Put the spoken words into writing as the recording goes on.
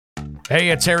Hey,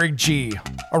 it's Eric G.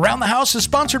 Around the House is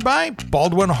sponsored by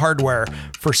Baldwin Hardware.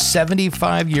 For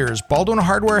 75 years, Baldwin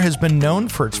Hardware has been known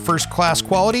for its first-class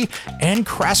quality and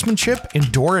craftsmanship in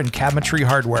door and cabinetry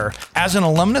hardware. As an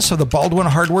alumnus of the Baldwin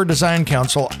Hardware Design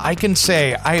Council, I can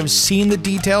say I have seen the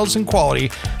details and quality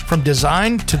from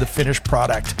design to the finished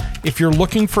product. If you're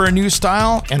looking for a new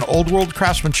style and old-world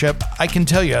craftsmanship, I can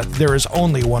tell you there is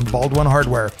only one Baldwin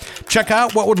Hardware. Check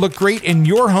out what would look great in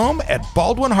your home at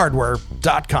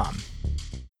baldwinhardware.com.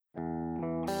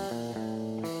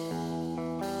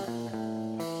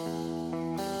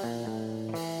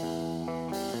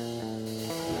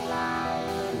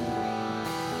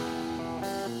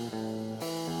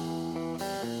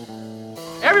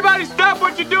 Everybody stop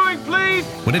what you're doing, please!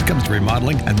 When it comes to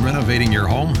remodeling and renovating your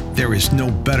home, there is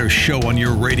no better show on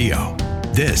your radio.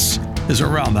 This is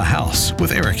Around the House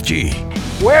with Eric G.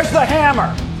 Where's the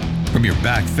hammer? From your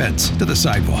back fence to the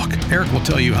sidewalk, Eric will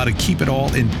tell you how to keep it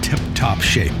all in tip-top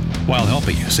shape while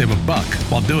helping you save a buck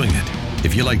while doing it.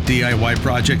 If you like DIY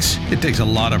projects, it takes a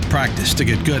lot of practice to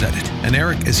get good at it, and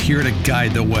Eric is here to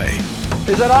guide the way.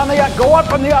 Is it on the... Go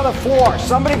up on the other floor.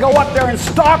 Somebody go up there and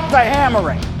stop the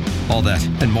hammering. All that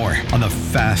and more on the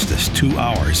fastest 2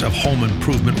 hours of home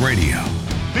improvement radio.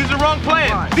 These are the wrong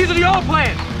plans. These are the old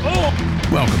plans. Oh!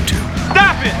 Welcome to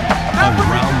Stop it!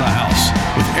 Around the House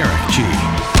with Eric G.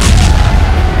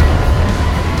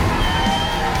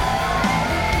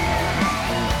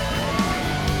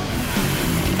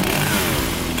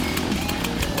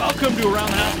 Welcome to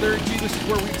Around the House with Eric G. This is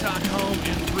where we talk home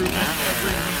improvement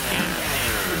every weekend.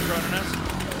 Thanks for joining us.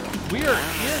 We are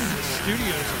in the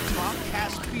studios of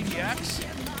Topcast PDX,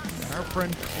 and our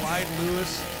friend Clyde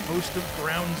Lewis, host of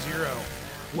Ground Zero.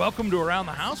 Welcome to Around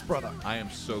the House, brother. I am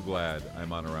so glad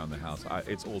I'm on Around the House.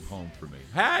 It's old home for me.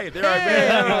 Hey, there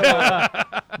I've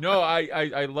been. No,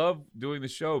 I love doing the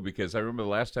show because I remember the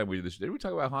last time we did this. Did we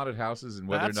talk about haunted houses and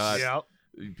whether or not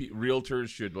realtors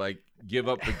should give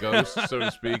up the ghost, so to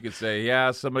speak, and say,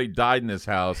 yeah, somebody died in this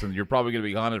house and you're probably going to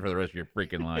be haunted for the rest of your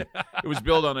freaking life. It was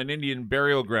built on an Indian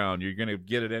burial ground. You're going to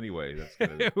get it anyway.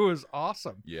 It was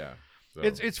awesome. Yeah. So.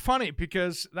 It's funny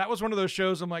because that was one of those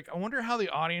shows I'm like, I wonder how the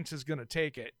audience is going to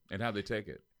take it. And how they take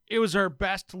it. It was our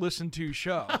best listened to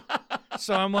show.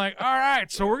 So I'm like, all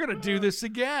right, so we're going to do this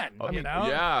again. You know?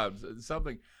 Yeah,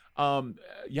 something.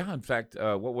 In fact,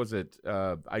 what was it?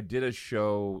 I did a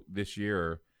show this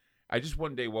year. I just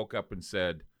one day woke up and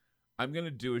said, I'm going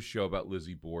to do a show about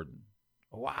Lizzie Borden.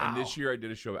 Wow. And this year I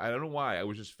did a show. I don't know why. I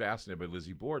was just fascinated by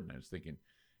Lizzie Borden. I was thinking,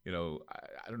 I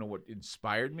don't know what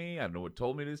inspired me. I don't know what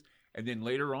told me this. And then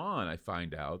later on, I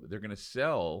find out that they're going to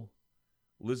sell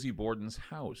Lizzie Borden's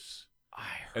house.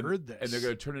 I heard this. And they're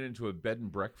going to turn it into a bed and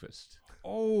breakfast.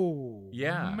 Oh,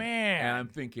 yeah, man. And I'm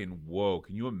thinking, whoa,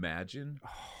 can you imagine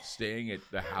staying at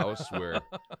the house where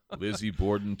Lizzie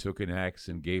Borden took an axe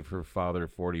and gave her father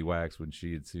 40 whacks when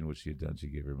she had seen what she had done? She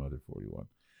gave her mother 41.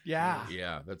 Yeah.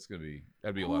 Yeah, that'd be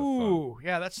a lot of fun. Ooh,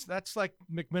 yeah, that's like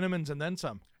McMinimans and then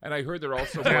some. And I heard they're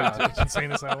also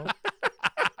insane asylum.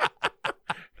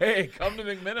 Hey, come to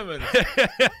McMinimans.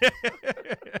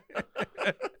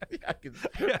 I can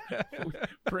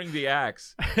bring the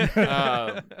axe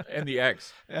and the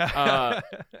X. I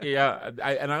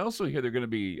also hear they're going to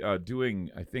be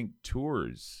doing, I think,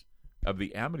 tours of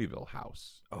the Amityville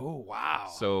house. Oh,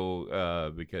 wow.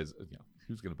 So because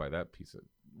who's going to buy that piece of?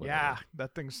 Whatever. Yeah,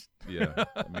 that thing's. Yeah,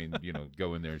 I mean,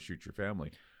 go in there and shoot your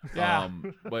family. Yeah,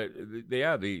 but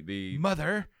the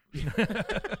mother.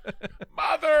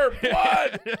 Mother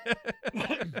blood.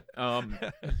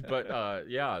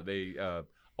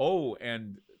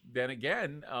 And then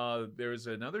again, there's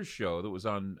another show that was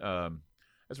on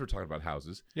as we're talking about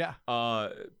houses. Yeah.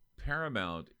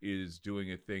 Paramount is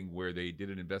doing a thing where they did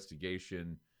an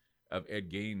investigation of Ed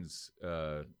Gein's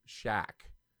shack.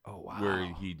 Oh wow.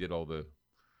 Where he did all the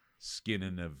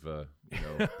skinning of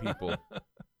people.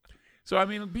 So, I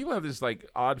mean, people have this,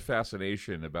 odd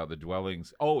fascination about the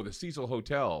dwellings. Oh, the Cecil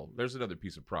Hotel. There's another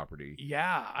piece of property.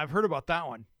 Yeah, I've heard about that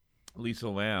one. Lisa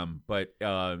Lam. But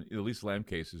the Lisa Lam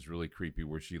case is really creepy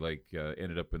where she,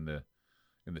 ended up in the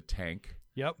tank.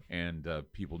 Yep. And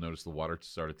people noticed the water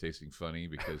started tasting funny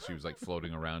because she was,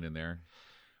 floating around in there.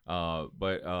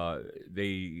 But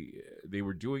they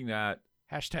were doing that.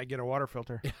 Hashtag get a water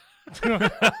filter.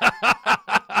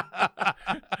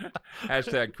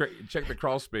 Hashtag check the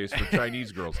crawl space for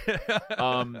Chinese girls.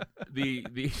 How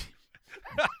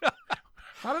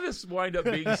did this wind up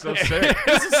being so sick?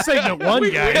 This is segment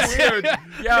one, guys.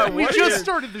 We just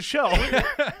started the show.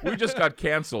 We just got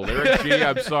canceled. Eric G,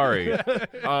 I'm sorry.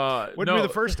 Wouldn't be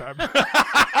the first time.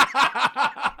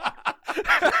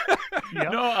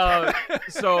 No,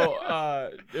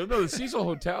 the Cecil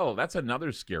Hotel, that's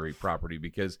another scary property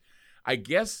because I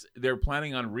guess they're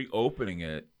planning on reopening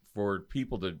it for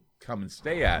people to come and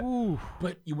stay at. Ooh.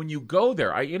 But when you go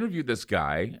there, I interviewed this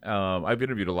guy. I've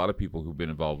interviewed a lot of people who've been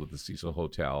involved with the Cecil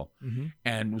Hotel.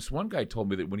 And this one guy told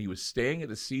me that when he was staying at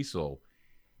the Cecil,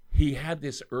 he had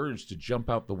this urge to jump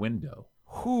out the window.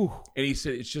 Whew. And he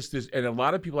said it's just this, and a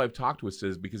lot of people I've talked with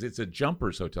says because it's a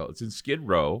jumpers hotel. It's in Skid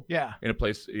Row. Yeah. In a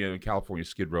place, in California,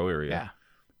 Skid Row area. Yeah.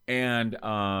 And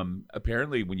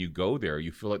apparently when you go there,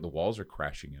 you feel like the walls are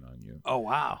crashing in on you. Oh,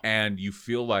 wow. And you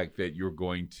feel like that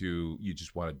you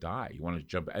just want to die. You want to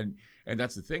jump. And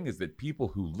that's the thing is that people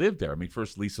who live there, I mean,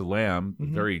 first Lisa Lam,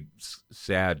 very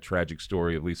sad, tragic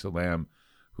story of Lisa Lam,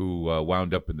 who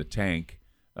wound up in the tank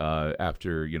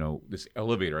after, this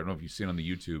elevator. I don't know if you've seen on the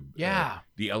YouTube. Yeah.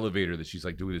 The elevator that she's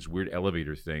like doing this weird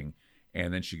elevator thing.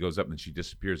 And then she goes up and then she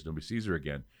disappears. Nobody sees her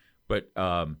again. But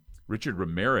Richard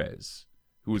Ramirez,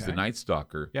 who was the Night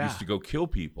Stalker, used to go kill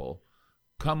people,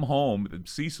 come home at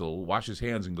Cecil, wash his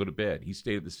hands, and go to bed. He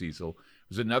stayed at the Cecil. There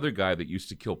was another guy that used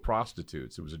to kill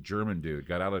prostitutes. It was a German dude,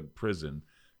 got out of prison,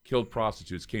 killed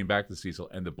prostitutes, came back to Cecil,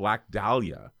 and the Black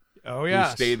Dahlia, who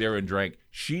stayed there and drank,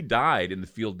 she died in the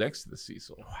field next to the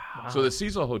Cecil. Wow. So the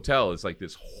Cecil Hotel is like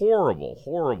this horrible,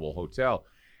 horrible hotel.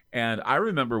 And I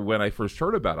remember when I first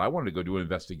heard about it, I wanted to go do an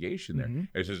investigation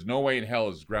there. There's no way in hell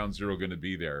is Ground Zero going to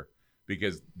be there.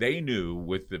 Because they knew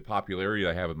with the popularity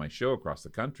I have with my show across the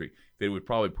country, they would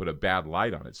probably put a bad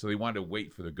light on it. So they wanted to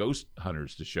wait for the ghost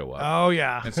hunters to show up. Oh,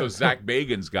 yeah. And so Zach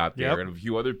Bagans got there and a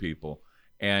few other people.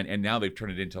 And now they've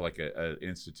turned it into like an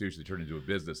institution. They turned it into a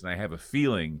business. And I have a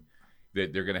feeling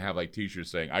that they're going to have like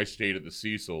T-shirts saying, I stayed at the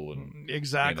Cecil. And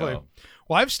exactly.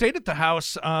 Well, I've stayed at the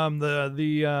house,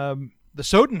 the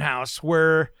Soden house,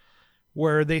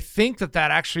 where they think that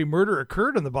actually murder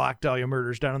occurred in the Black Dahlia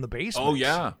murders down in the basement. Oh,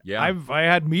 yeah. Yeah. I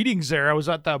had meetings there. I was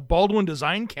at the Baldwin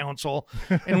Design Council,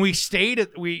 and we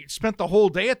spent the whole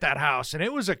day at that house, and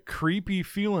it was a creepy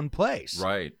feeling place.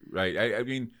 Right. I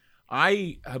mean,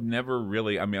 I have never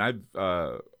really, I've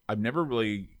never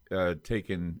really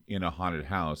taken in a haunted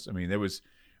house. I mean, there was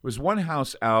one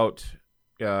house out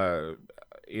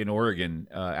in Oregon,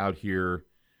 out here,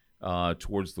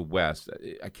 towards the west.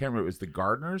 I can't remember. It was the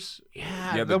Gardners.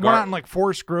 Yeah, the one out in like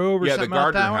Forest Grove or something. Yeah, the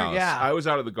Gardner out that house. Way? Yeah, I was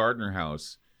out of the Gardner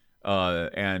house,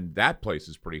 and that place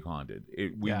is pretty haunted.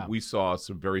 We saw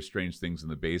some very strange things in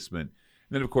the basement.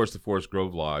 And then, of course, the Forest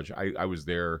Grove Lodge. I was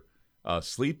there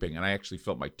sleeping, and I actually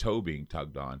felt my toe being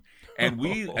tugged on. And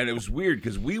and it was weird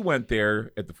because we went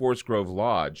there at the Forest Grove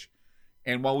Lodge.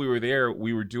 And while we were there,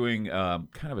 we were doing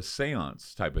kind of a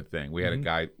seance type of thing. We had a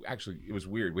guy, actually, it was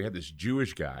weird. We had this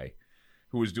Jewish guy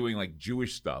who was doing like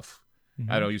Jewish stuff.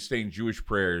 I don't know, he was saying Jewish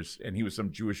prayers, and he was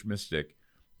some Jewish mystic.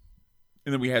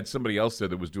 And then we had somebody else there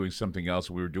that was doing something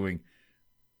else. We were doing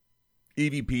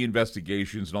EVP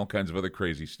investigations and all kinds of other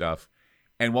crazy stuff.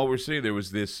 And while we were sitting there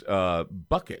was this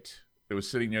bucket that was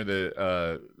sitting near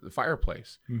the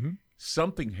fireplace.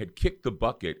 Something had kicked the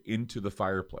bucket into the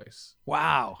fireplace.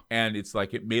 Wow! And it's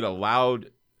like it made a loud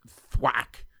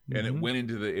thwack, and it went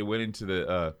into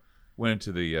the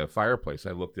fireplace.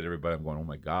 I looked at everybody. I'm going, oh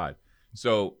my god!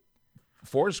 So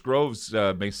Forest Grove's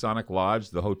Masonic Lodge,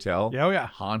 the hotel,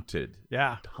 haunted.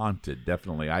 Yeah, haunted.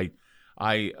 Definitely. I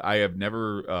have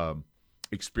never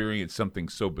experienced something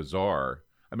so bizarre.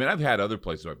 I mean, I've had other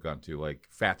places I've gone to, like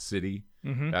Fat City.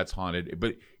 That's haunted.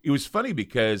 But it was funny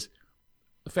because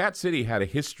Fat City had a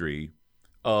history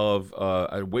of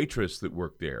a waitress that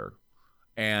worked there.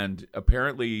 And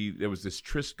apparently there was this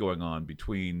tryst going on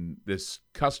between this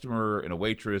customer and a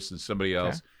waitress and somebody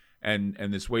else. And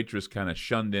this waitress kind of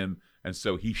shunned him. And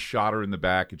so he shot her in the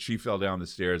back and she fell down the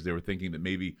stairs. They were thinking that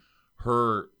maybe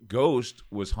her ghost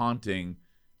was haunting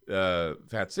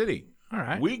Fat City. All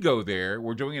right. We go there.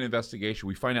 We're doing an investigation.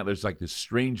 We find out there's like this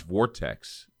strange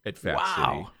vortex at Fat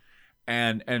City.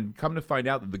 And come to find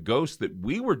out that the ghost that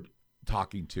we were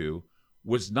talking to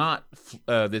was not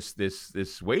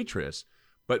this waitress,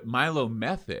 but Milo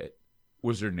Method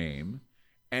was her name,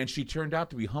 and she turned out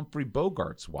to be Humphrey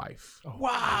Bogart's wife. Oh,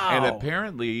 wow! And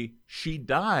apparently she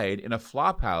died in a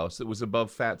flop house that was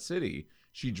above Fat City.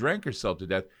 She drank herself to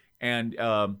death, and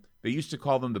they used to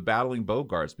call them the Battling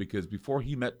Bogarts because before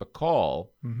he met Bacall,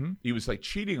 he was like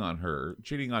cheating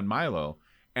on Milo,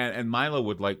 and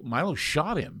Milo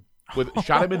shot him.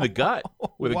 Shot him in the gut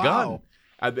with a gun.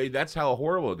 That's how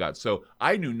horrible it got. So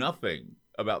I knew nothing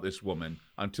about this woman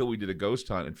until we did a ghost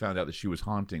hunt and found out that she was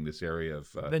haunting this area of.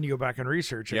 Then you go back and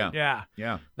research it. Yeah.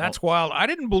 That's wild. I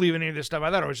didn't believe any of this stuff.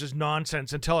 I thought it was just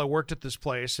nonsense until I worked at this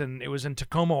place, and it was in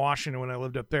Tacoma, Washington when I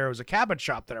lived up there. It was a cabin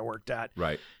shop that I worked at.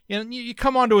 Right. And you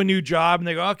come onto a new job, and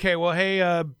they go, okay, well,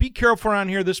 hey, be careful around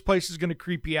here. This place is going to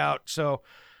creep you out. So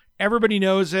everybody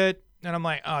knows it. And I'm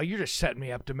like, oh, you're just setting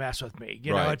me up to mess with me.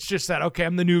 You know, it's just that, okay,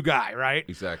 I'm the new guy, right?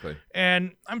 Exactly.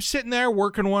 And I'm sitting there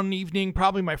working one evening,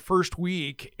 probably my first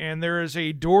week, and there is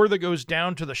a door that goes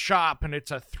down to the shop, and it's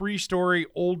a 3-story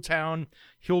old town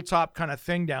hilltop kind of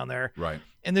thing down there. Right.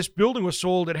 And this building was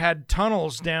sold. It had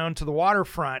tunnels down to the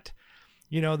waterfront,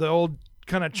 you know, the old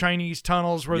kind of Chinese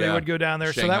tunnels where they would go down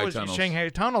there. Shanghai so that was tunnels. Shanghai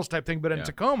tunnels type thing, but in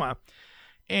Tacoma.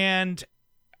 And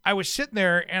I was sitting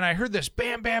there, and I heard this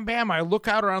bam, bam, bam. I look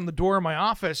out around the door of my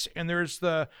office, and there's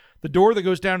the door that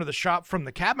goes down to the shop from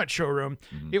the cabinet showroom.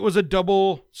 Mm-hmm. It was a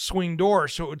double swing door,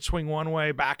 so it would swing one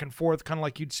way back and forth, kind of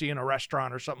like you'd see in a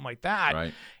restaurant or something like that.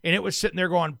 Right. And it was sitting there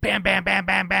going bam, bam, bam,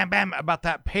 bam, bam, bam, about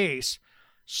that pace,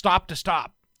 stop to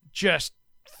stop, just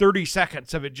 30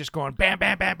 seconds of it just going bam,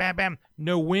 bam, bam, bam, bam.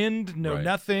 No wind, no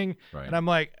nothing. Right. And I'm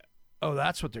like, oh,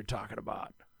 that's what they're talking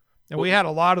about. And we had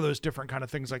a lot of those different kind of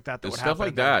things like that would stuff happen.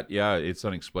 like that. Yeah, it's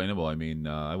unexplainable. I mean,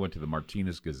 I went to the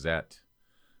Martinez Gazette,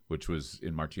 which was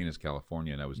in Martinez,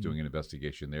 California, and I was doing an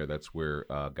investigation there. That's where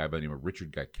a guy by the name of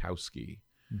Richard Gaikowski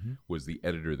was the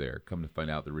editor there. Come to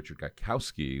find out that Richard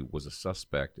Gaikowski was a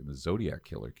suspect in the Zodiac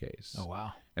killer case. Oh,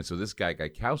 wow. And so this guy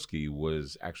Gaikowski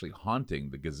was actually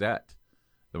haunting the Gazette,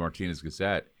 the Martinez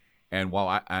Gazette. And while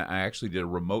I actually did a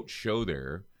remote show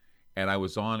there, and I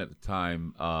was on at the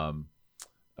time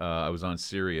I was on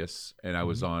Sirius, and I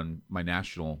was on my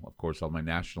national, of course, all my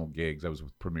national gigs. I was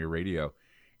with Premier Radio.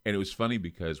 And it was funny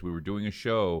because we were doing a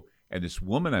show, and this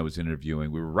woman I was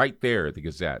interviewing, we were right there at the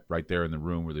Gazette, right there in the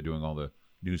room where they're doing all the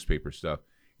newspaper stuff.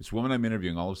 This woman I'm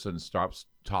interviewing all of a sudden stops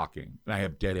talking, and I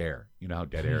have dead air. You know how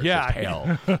dead air is? Yeah. Just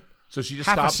hell. So she just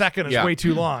Half stops. a second is way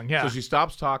too long. Yeah. So she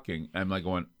stops talking, and I'm like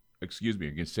going, excuse me,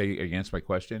 you can say against my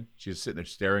question? She's sitting there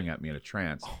staring at me in a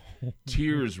trance,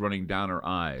 tears running down her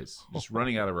eyes, just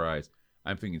running out of her eyes.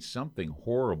 I'm thinking something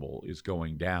horrible is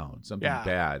going down, something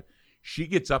bad. She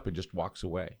gets up and just walks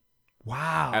away.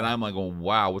 Wow. And I'm like, going,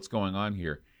 wow, what's going on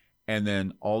here? And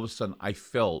then all of a sudden I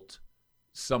felt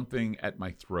something at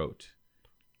my throat,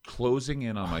 closing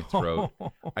in on my throat.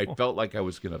 I felt like I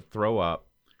was going to throw up,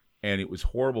 and it was a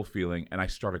horrible feeling, and I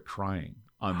started crying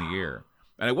on the air.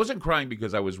 And I wasn't crying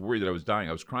because I was worried that I was dying.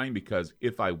 I was crying because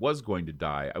if I was going to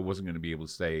die, I wasn't going to be able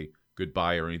to say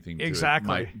goodbye or anything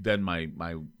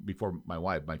to before my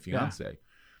wife, my fiance.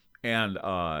 And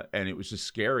it was just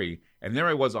scary. And there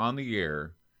I was on the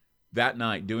air that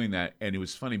night doing that, and it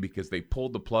was funny because they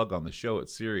pulled the plug on the show at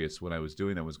Sirius when I was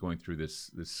doing that. I was going through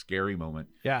this scary moment.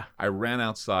 Yeah. I ran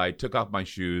outside, took off my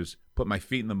shoes, put my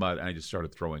feet in the mud, and I just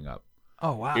started throwing up.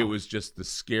 Oh, wow. It was just the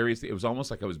scariest. It was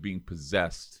almost like I was being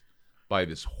possessed by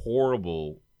this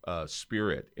horrible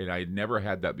spirit, and I had never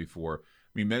had that before.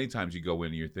 I mean, many times you go in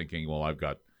and you're thinking, well, I've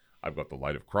got the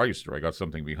light of Christ, or I got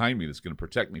something behind me that's going to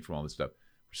protect me from all this stuff.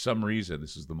 For some reason,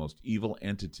 this is the most evil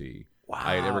entity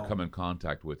I had ever come in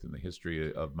contact with in the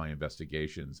history of my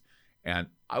investigations. And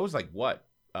I was like,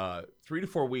 3 to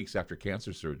 4 weeks after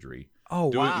cancer surgery,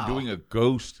 doing a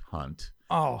ghost hunt.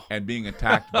 And being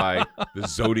attacked by the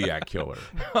Zodiac killer,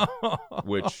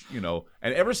 which, you know,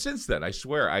 and ever since then, I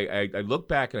swear, I look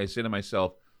back and I say to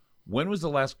myself, when was the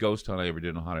last ghost hunt I ever did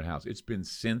in a haunted house? It's been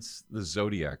since the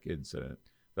Zodiac incident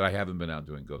that I haven't been out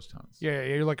doing ghost hunts. Yeah,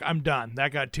 you're like, I'm done.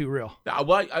 That got too real.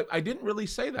 Well, I didn't really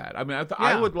say that. I mean,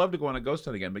 I would love to go on a ghost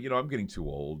hunt again, but, you know, I'm getting too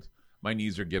old. My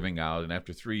knees are giving out, and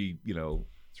after three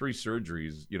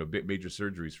surgeries, you know, major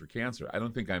surgeries for cancer, I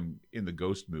don't think I'm in the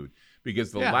ghost mood.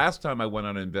 Because the last time I went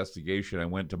on an investigation, I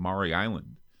went to Maury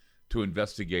Island to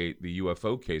investigate the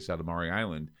UFO case out of Maury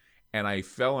Island, and I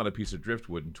fell on a piece of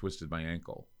driftwood and twisted my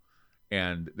ankle.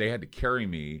 And they had to carry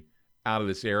me out of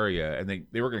this area, and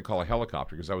they were going to call a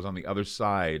helicopter because I was on the other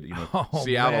side. You know,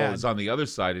 Seattle is on the other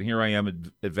side, and here I am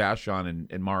at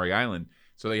Vashon and Maury Island.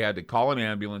 So they had to call an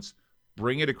ambulance,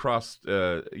 bring it across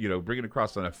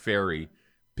on a ferry,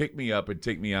 pick me up and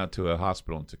take me out to a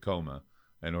hospital in Tacoma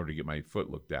in order to get my foot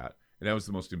looked at. And that was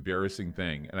the most embarrassing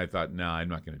thing. And I thought, no, I'm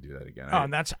not going to do that again.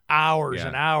 And that's hours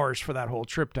and hours for that whole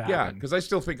trip to happen. Yeah, because I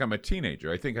still think I'm a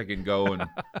teenager. I think I can go and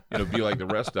be like the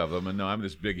rest of them. And no, I'm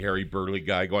this big, hairy, burly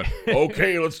guy going,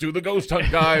 okay, let's do the ghost hunt,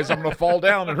 guys. I'm going to fall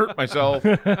down and hurt myself.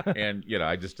 And,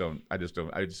 I just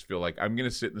feel like I'm going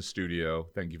to sit in the studio.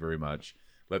 Thank you very much.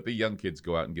 Let the young kids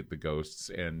go out and get the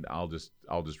ghosts, and I'll just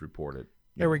report it.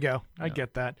 There we go. I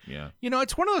get that. Yeah.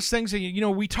 It's one of those things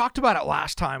that, we talked about it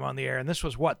last time on the air, and this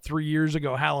was, 3 years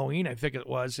ago, Halloween, I think it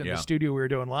was, in the studio we were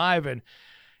doing live, and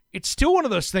it's still one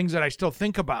of those things that I still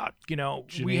think about.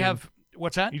 We have,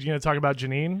 what's that? You going to talk about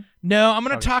Janine? No, I'm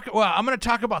going to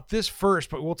talk about this first,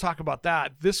 but we'll talk about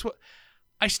that.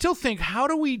 I still think, how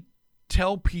do we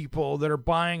tell people that are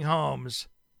buying homes,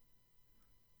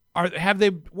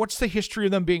 what's the history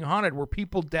of them being haunted? Were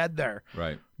people dead there?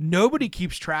 Right. Nobody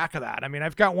keeps track of that. I mean,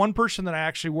 I've got one person that I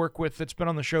actually work with that's been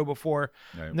on the show before,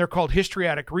 and they're called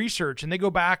Historytic Research, and they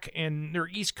go back, and they're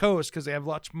East Coast because they have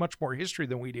much more history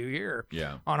than we do here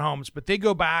on homes, but they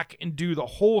go back and do the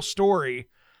whole story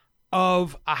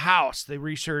of a house. They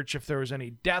research if there was any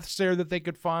deaths there that they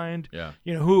could find. Yeah.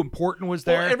 Who important was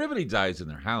there. Well, everybody dies in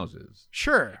their houses.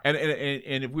 Sure. And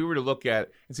if we were to look at,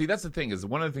 and see, that's the thing, is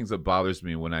one of the things that bothers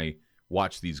me when I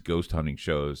watch these ghost hunting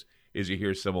shows is you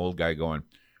hear some old guy going,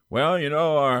 well,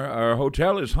 our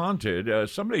hotel is haunted.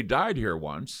 Somebody died here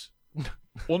once.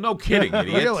 Well, no kidding,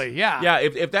 idiots. Really? Yeah. Yeah,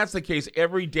 if that's the case,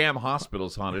 every damn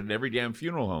hospital's haunted and every damn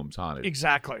funeral home's haunted.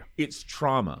 Exactly. It's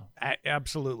trauma.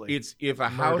 Absolutely. It's if a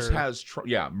house has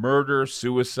murder,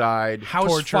 suicide,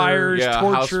 house fires,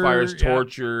 torture, house fires,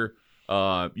 torture,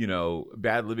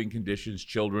 bad living conditions,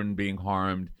 children being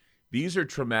harmed. These are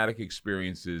traumatic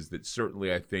experiences that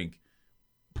certainly, I think,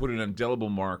 put an indelible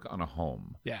mark on a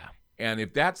home. Yeah. And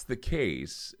if that's the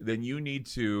case, then you need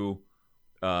to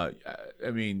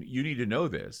you need to know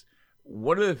this.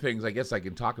 One of the things I guess I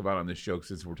can talk about on this show,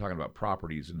 since we're talking about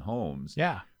properties and homes.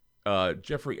 Yeah.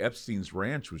 Jeffrey Epstein's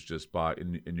ranch was just bought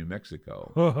in New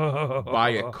Mexico by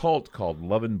a cult called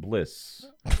Love and Bliss.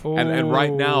 And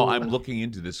right now I'm looking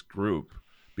into this group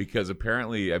because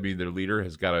apparently, their leader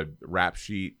has got a rap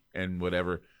sheet and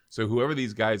whatever. So whoever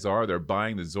these guys are, they're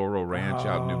buying the Zorro Ranch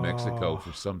out in New Mexico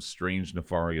for some strange,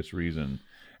 nefarious reason.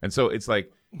 And so it's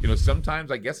like,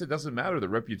 sometimes I guess it doesn't matter the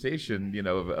reputation,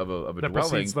 of a that dwelling.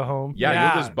 precedes the home.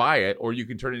 Yeah, you'll just buy it, or you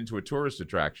can turn it into a tourist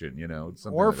attraction.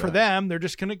 Or like for them, they're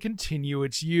just going to continue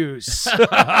its use.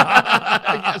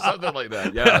 Yeah, something like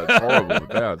that. Yeah, it's horrible.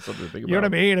 Yeah, it's something to think about. You know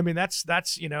what I mean? That's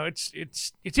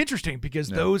it's interesting because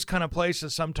those kind of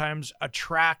places sometimes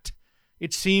attract,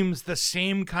 it seems, the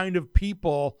same kind of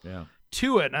people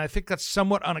to it, and I think that's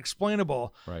somewhat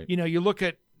unexplainable. Right. You look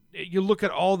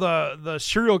at all the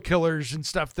serial killers and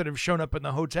stuff that have shown up in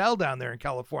the hotel down there in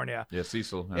California. Yeah,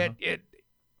 Cecil.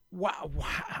 Wow,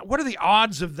 what are the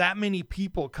odds of that many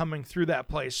people coming through that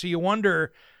place? So you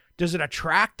wonder, does it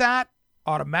attract that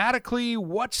automatically?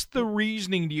 What's the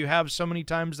reasoning? Do you have so many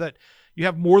times that you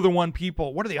have more than one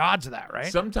people? What are the odds of that,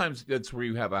 right? Sometimes that's where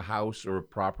you have a house or a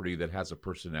property that has a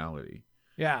personality.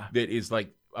 Yeah. That is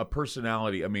like a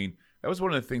personality. That was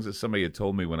one of the things that somebody had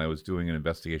told me when I was doing an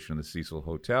investigation in the Cecil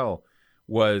Hotel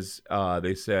was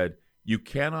they said, you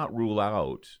cannot rule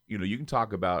out, you can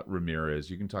talk about Ramirez,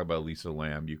 you can talk about Lisa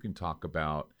Lam, you can talk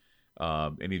about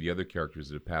any of the other characters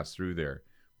that have passed through there,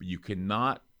 but you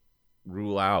cannot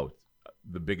rule out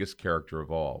the biggest character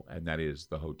of all, and that is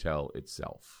the hotel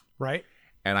itself. Right.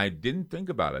 And I didn't think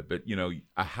about it, but,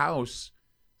 a house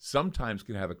sometimes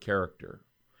can have a character.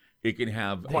 It can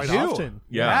have quite often.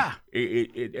 Yeah.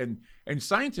 And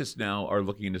scientists now are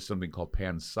looking into something called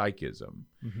panpsychism.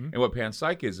 Mm-hmm. And what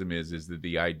panpsychism is that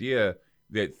the idea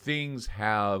that things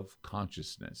have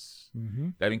consciousness. Mm-hmm.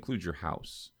 That includes your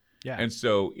house. Yeah. And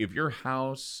so if your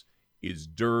house is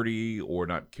dirty or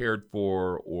not cared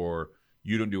for or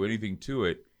you don't do anything to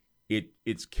it,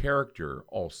 its character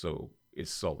also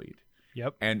is sullied.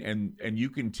 Yep. And you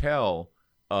can tell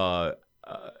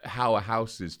how a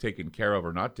house is taken care of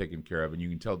or not taken care of, and you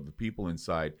can tell the people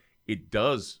inside, it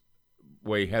does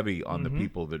weigh heavy on the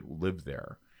people that live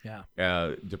there.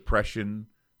 Yeah. Depression,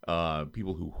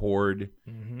 people who hoard,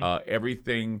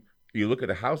 everything. You look at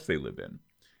the house they live in,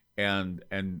 and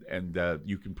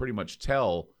you can pretty much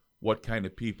tell what kind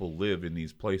of people live in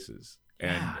these places,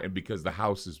 and because the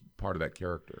house is part of that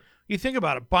character. You think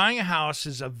about it, buying a house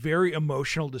is a very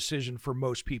emotional decision for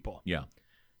most people. Yeah.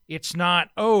 It's not,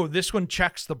 this one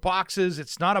checks the boxes.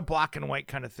 It's not a black and white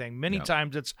kind of thing. Many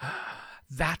times it's,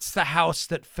 that's the house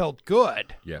that felt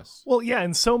good. Yes. Well, yeah,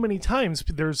 and so many times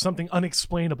there's something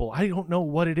unexplainable. I don't know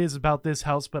what it is about this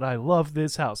house, but I love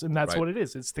this house. And that's what it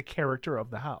is. It's the character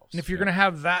of the house. And if you're going to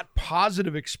have that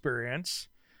positive experience,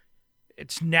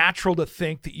 it's natural to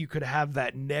think that you could have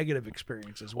that negative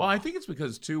experience as well. Well, I think it's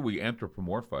because, too, we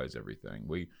anthropomorphize everything.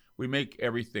 We make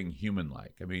everything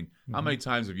human-like. How many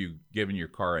times have you given your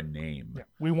car a name? Yeah.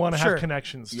 We want to have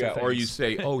connections to things. Or you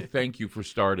say, thank you for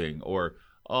starting. Or,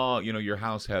 your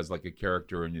house has like a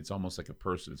character and it's almost like a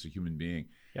person. It's a human being.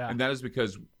 Yeah. And that is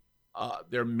because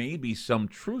there may be some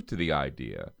truth to the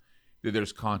idea that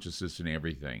there's consciousness in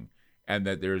everything, and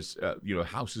that there's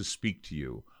houses speak to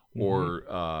you,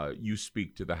 or you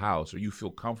speak to the house, or you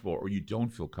feel comfortable or you don't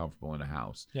feel comfortable in a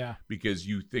house. Yeah. Because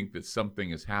you think that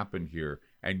something has happened here.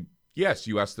 And yes,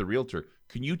 you ask the realtor,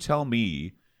 can you tell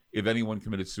me if anyone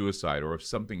committed suicide or if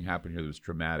something happened here that was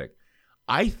traumatic?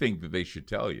 I think that they should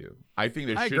tell you. I think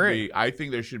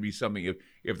there should be something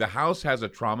if the house has a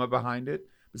trauma behind it.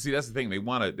 But see, that's the thing. They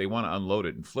want to unload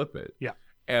it and flip it. Yeah.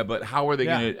 But how are they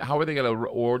going to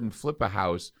order and flip a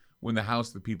house when the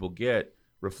house that people get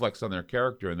reflects on their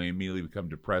character and they immediately become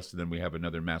depressed, and then we have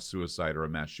another mass suicide or a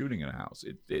mass shooting in a house?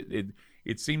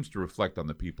 It seems to reflect on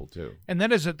the people too. And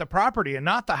then is it the property and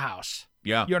not the house?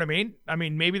 Yeah. You know what I mean? I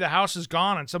mean, maybe the house is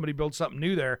gone and somebody built something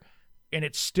new there, and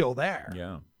it's still there.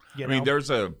 Yeah. You I know? mean, there's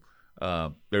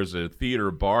a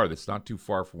theater bar that's not too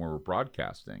far from where we're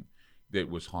broadcasting that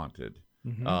was haunted.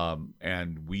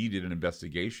 And we did an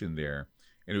investigation there.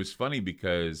 And it was funny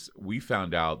because we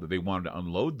found out that they wanted to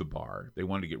unload the bar. They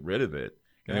wanted to get rid of it.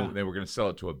 And they were going to sell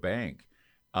it to a bank.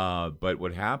 But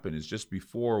what happened is just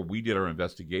before we did our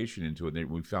investigation into it,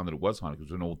 we found that it was haunted.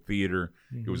 It was an old theater.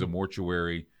 It was a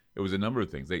mortuary. It was a number of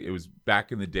things. It was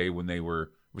back in the day when it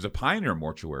was a Pioneer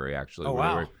mortuary, actually. Oh,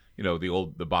 wow.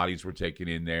 The bodies were taken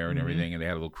in there and everything, and they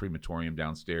had a little crematorium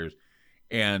downstairs.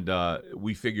 And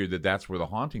we figured that that's where the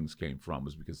hauntings came from,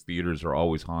 was because theaters are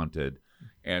always haunted.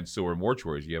 And so are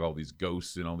mortuaries. You have all these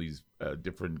ghosts and all these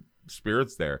different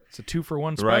spirits there. It's a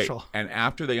 2-for-1 special. Right. And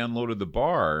after they unloaded the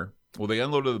bar, and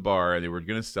they were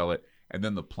going to sell it, and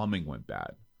then the plumbing went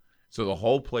bad. So the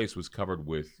whole place was covered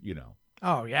with,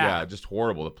 Oh, yeah. Yeah, just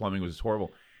horrible. The plumbing was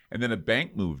horrible. And then a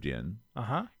bank moved in.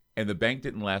 Uh-huh. And the bank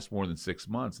didn't last more than 6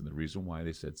 months. And the reason why,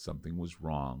 they said something was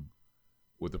wrong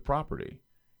with the property.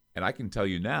 And I can tell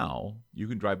you now, you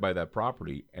can drive by that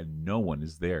property and no one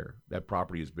is there. That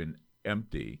property has been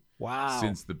empty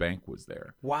since the bank was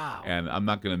there. Wow. And I'm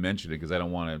not going to mention it because I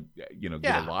don't want to,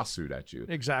 get a lawsuit at you.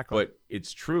 Exactly. But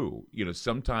it's true.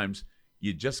 Sometimes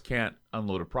you just can't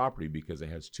unload a property because it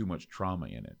has too much trauma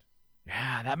in it.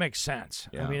 Yeah, that makes sense.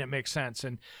 Yeah. I mean, it makes sense.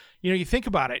 And, you think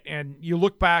about it and you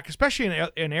look back, especially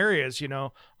in areas,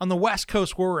 on the West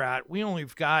Coast where we're at, we only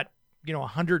have got,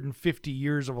 150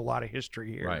 years of a lot of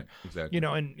history here. Right, exactly.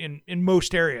 In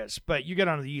most areas. But you get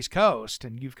onto the East Coast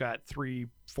and you've got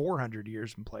 300-400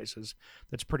 years in places.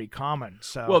 That's pretty common.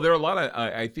 So well, there are a lot of.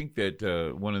 I think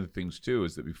that one of the things too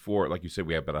is that before, like you said,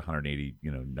 we have about 180,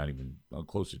 not even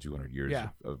close to 200 years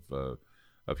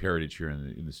of heritage here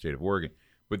in the state of Oregon.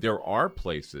 But there are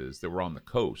places that were on the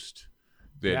coast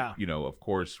that, of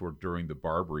course, were during the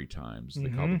Barbary times. They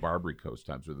call it the Barbary Coast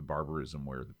times, or the barbarism,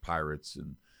 where the pirates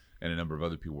and a number of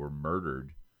other people were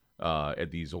murdered at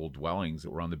these old dwellings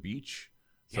that were on the beach.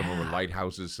 Some of them were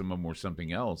lighthouses, some of them were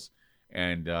something else.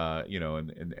 And,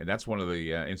 and that's one of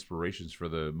the inspirations for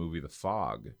the movie The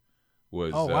Fog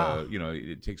was,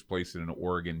 it takes place in an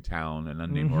Oregon town, an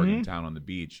unnamed Oregon town on the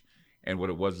beach. And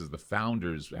what it was is the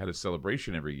founders had a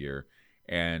celebration every year.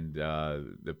 And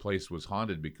the place was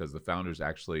haunted because the founders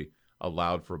actually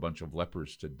allowed for a bunch of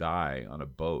lepers to die on a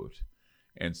boat.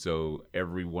 And so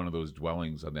every one of those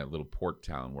dwellings on that little port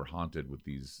town were haunted with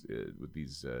these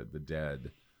the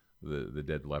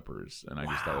dead lepers. And I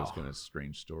just thought it was kind of a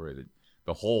strange story that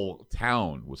the whole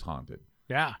town was haunted.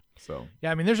 Yeah. So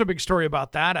yeah, I mean, there's a big story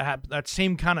about that. That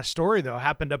same kind of story though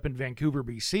happened up in Vancouver,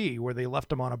 BC, where they left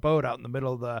them on a boat out in the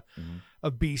middle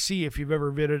of BC. If you've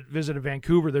ever visited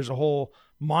Vancouver, there's a whole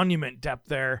monument depth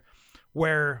there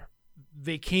where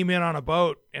they came in on a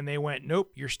boat and they went,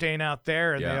 nope, you're staying out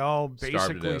there, and they all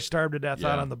basically starved to death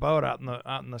out on the boat out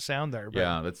in the sound there. But,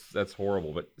 yeah, that's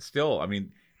horrible. But still, I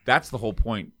mean, that's the whole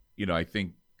point. I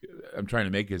think I'm trying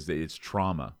to make is that it's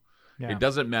trauma. Yeah. It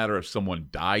doesn't matter if someone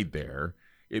died there.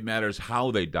 It matters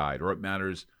how they died, or it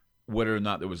matters whether or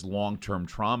not there was long-term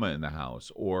trauma in the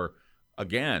house. Or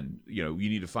again, you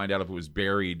need to find out if it was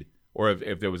buried, or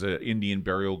if there was an Indian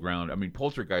burial ground. I mean,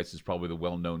 Poltergeist is probably the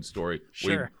well-known story.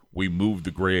 Sure. We moved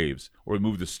the graves, or we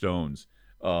moved the stones.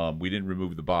 We didn't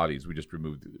remove the bodies. We just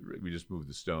moved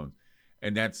the stones.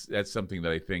 And that's something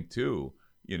that I think too.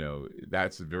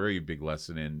 That's a very big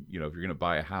lesson in. If you're going to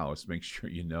buy a house, make sure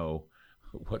you know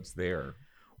what's there.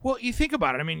 Well, you think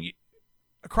about it. I mean,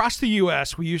 across the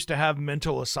U.S., we used to have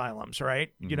mental asylums,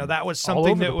 right? That was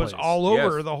something that was all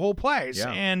over the whole place.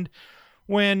 Yeah. And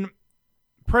when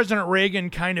President Reagan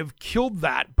kind of killed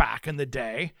that back in the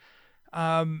day,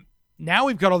 now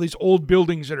we've got all these old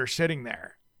buildings that are sitting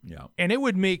there. Yeah. And it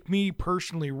would make me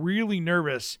personally really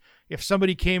nervous if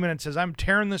somebody came in and says, I'm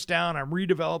tearing this down, I'm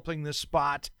redeveloping this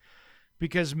spot,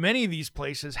 because many of these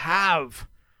places have,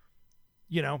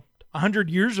 100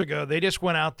 years ago, they just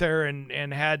went out there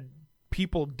and had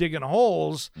people digging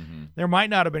holes. There might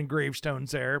not have been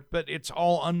gravestones there, but it's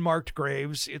all unmarked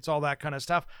graves. It's all that kind of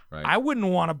stuff. Right. I wouldn't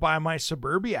want to buy my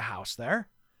suburbia house there.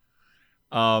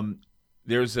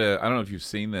 There's I don't know if you've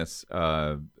seen this.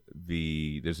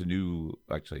 There's a new,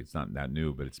 actually it's not that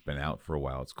new, but it's been out for a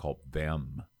while. It's called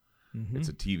Them. It's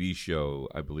a TV show.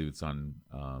 I believe it's on,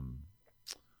 I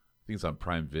think it's on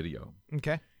Prime Video.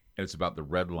 Okay. And it's about the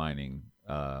redlining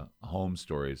home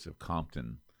stories of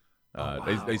Compton.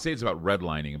 They say it's about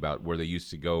redlining, about where they used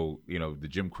to go, the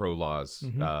Jim Crow laws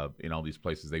in all these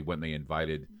places. They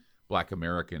invited Black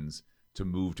Americans to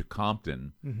move to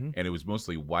Compton, and it was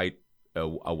mostly a white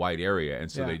area.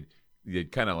 And so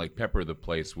they'd kind of like pepper the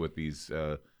place with these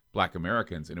Black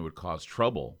Americans, and it would cause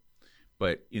trouble.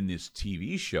 But in this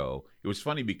TV show, it was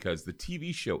funny because the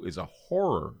TV show is a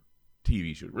horror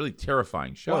TV show, really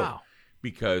terrifying show. Wow.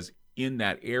 Because in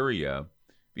that area,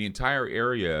 the entire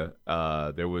area,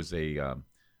 there was I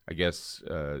guess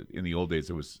in the old days,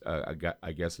 there was,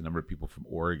 I guess, a number of people from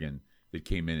Oregon that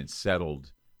came in and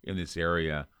settled in this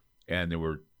area. And there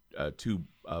were two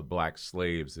black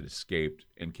slaves that escaped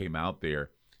and came out there.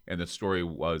 And the story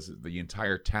was the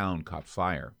entire town caught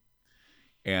fire.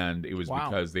 And it was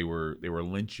because they were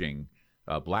lynching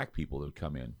black people that would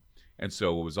come in. And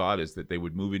so what was odd is that they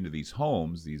would move into these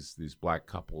homes, these black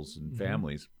couples and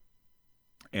families,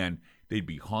 and they'd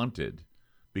be haunted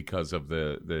because of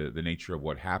the nature of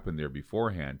what happened there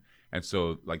beforehand. And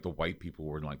so like the white people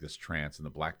were in like this trance, and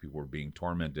the black people were being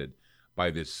tormented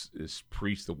by this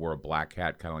priest that wore a black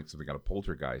hat, kind of like something out of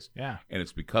Poltergeist. Yeah. And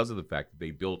it's because of the fact that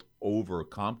they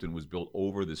Compton was built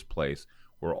over this place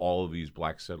where all of these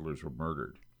black settlers were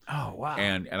murdered. Oh, wow.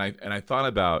 And I thought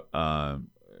about that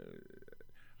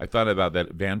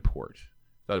Vanport.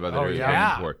 Thought about that area of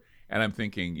Vanport. And I'm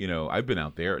thinking, I've been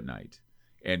out there at night,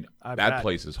 and that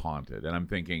place is haunted. And I'm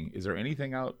thinking, is there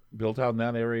anything built out in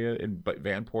that area in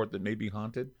Vanport that may be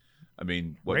haunted? I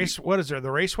mean, what is there?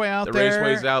 The Raceway out there? The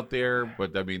Raceway's out there,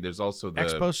 but I mean, there's also the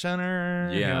Expo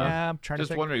Center. Yeah. I'm trying to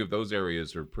think. Wondering if those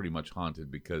areas are pretty much haunted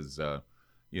because,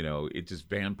 it's just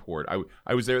Vanport.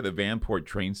 I was there at the Vanport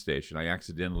train station. I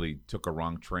accidentally took a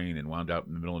wrong train and wound up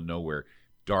in the middle of nowhere.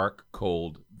 Dark,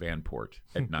 cold Vanport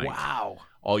at night. Wow.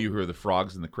 All you hear are the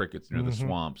frogs and the crickets near the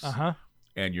swamps.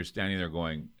 And you're standing there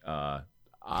going,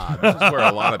 this is where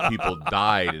a lot of people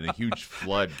died in a huge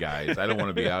flood, guys. I don't want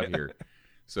to be out here.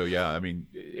 So, yeah, I mean,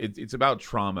 it's about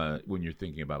trauma when you're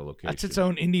thinking about a location. That's its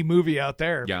own indie movie out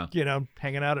there. Yeah.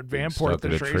 Hanging out at Vanport. Stuck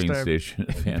at a train station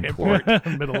at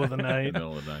Vanport. Middle of the night.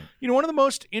 Middle of the night. One of the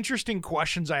most interesting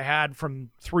questions I had from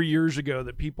 3 years ago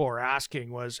that people were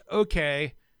asking was,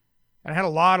 okay, and I had a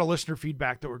lot of listener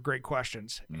feedback that were great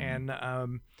questions. And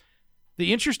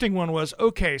the interesting one was,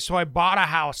 okay, so I bought a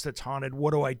house that's haunted.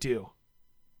 What do I do?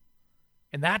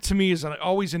 And that to me is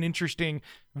always an interesting,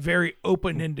 very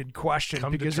open-ended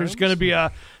question because there's going to be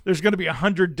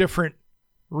 100 different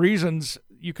reasons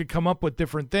you could come up with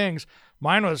different things.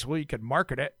 Mine was, well, you could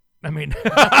market it. I mean,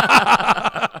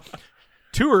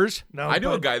 tours. No, I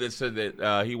knew a guy that said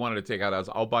that he wanted to take out a house.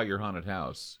 I'll buy your haunted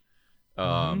house.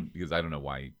 Because I don't know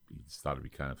why he just thought it'd be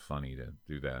kind of funny to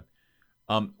do that.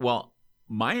 Well,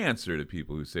 my answer to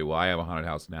people who say, well, I have a haunted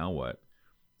house, now what?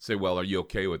 Say, well, are you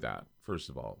okay with that, first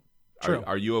of all? True.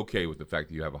 Are you okay with the fact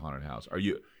that you have a haunted house?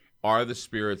 Are the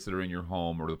spirits that are in your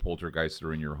home or the poltergeists that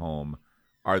are in your home,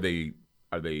 are they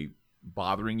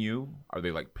bothering you? Are they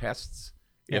like pests?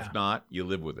 Yeah. If not, you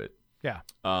live with it. Yeah.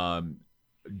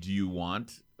 Do you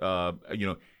want,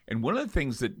 and one of the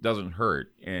things that doesn't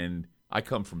hurt, and I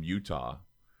come from Utah,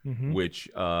 which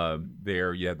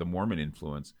there you had the Mormon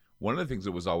influence. One of the things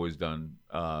that was always done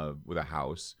with a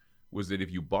house was that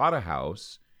if you bought a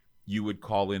house, you would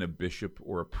call in a bishop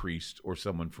or a priest or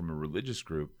someone from a religious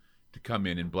group to come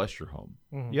in and bless your home.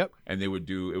 Yep. And they would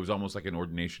it was almost like an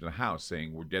ordination of the house,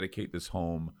 saying, we'll dedicate this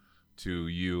home to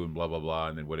you and blah, blah, blah,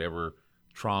 and then whatever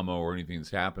trauma or anything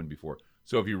that's happened before.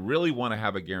 So if you really want to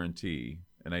have a guarantee,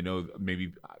 and I know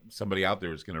maybe somebody out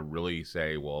there is going to really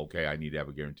say, well, okay, I need to have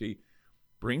a guarantee.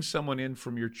 Bring someone in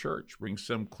from your church. Bring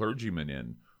some clergyman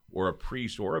in or a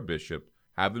priest or a bishop.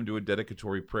 Have them do a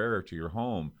dedicatory prayer to your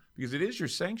home because it is your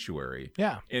sanctuary.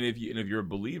 Yeah. And if you're a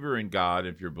believer in God,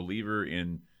 if you're a believer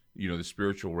in the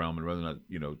spiritual realm and whether or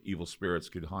not evil spirits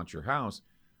could haunt your house,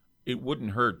 it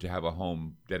wouldn't hurt to have a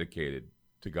home dedicated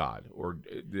to God, or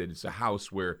that it's a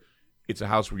house where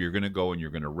you're going to go and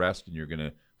you're going to rest and you're going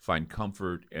to find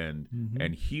comfort and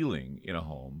healing in a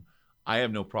home. I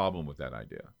have no problem with that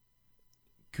idea.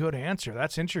 Good answer.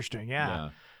 That's interesting.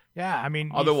 Yeah. I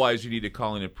mean, otherwise you need to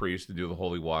call in a priest to do the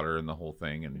holy water and the whole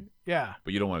thing,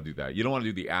 but you don't want to do that. You don't want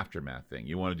to do the aftermath thing.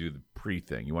 You want to do the pre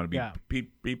thing. You want to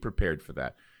be prepared for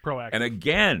that. Proactive. And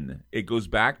again, it goes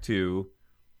back to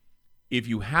if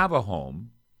you have a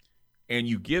home and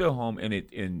you get a home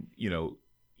and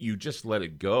you just let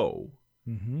it go,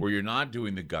 where you're not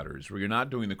doing the gutters, where you're not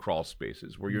doing the crawl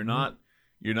spaces, where you're not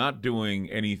doing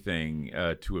anything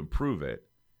to improve it,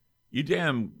 you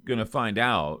damn gonna find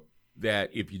out that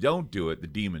if you don't do it, the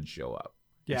demons show up.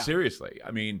 Yeah. Seriously.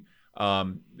 I mean,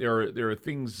 there are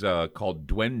things called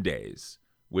duendes,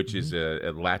 which is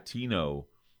a Latino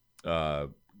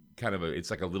kind of it's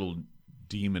like a little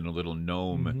demon, a little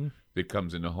gnome that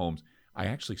comes into homes. I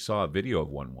actually saw a video of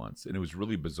one once, and it was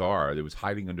really bizarre. It was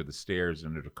hiding under the stairs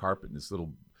and under the carpet, and this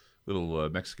little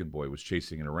Mexican boy was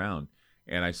chasing it around.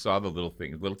 And I saw the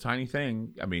little tiny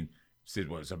thing. I mean, it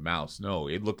was a mouse. No,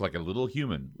 it looked like a little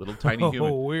human, little tiny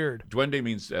human. Oh, weird. Duende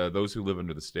means those who live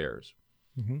under the stairs.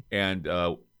 And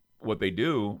what they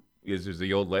do is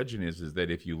the old legend is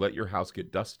that if you let your house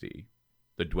get dusty,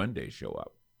 the duendes show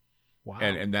up. Wow.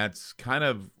 And that's kind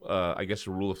of, I guess,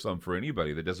 a rule of thumb for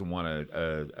anybody that doesn't want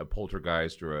a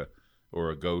poltergeist or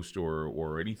a ghost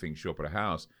or anything show up at a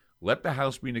house. Let the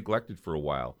house be neglected for a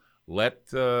while.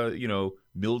 Let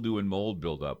mildew and mold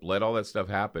build up. Let all that stuff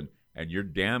happen, and you're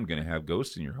damn going to have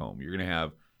ghosts in your home. You're going to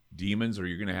have demons, or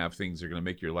you're going to have things that are going to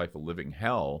make your life a living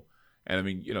hell. And I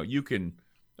mean, you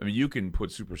can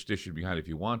put superstition behind it if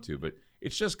you want to, but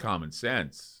it's just common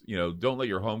sense. Don't let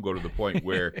your home go to the point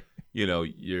where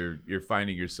you're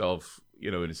finding yourself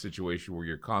in a situation where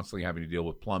you're constantly having to deal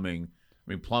with plumbing. I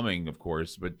mean, plumbing, of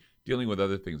course, but dealing with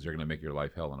other things that are going to make your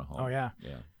life hell in a home. Oh, yeah.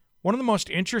 Yeah. One of the most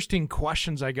interesting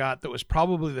questions I got that was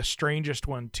probably the strangest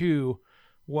one, too,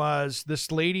 was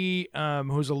this lady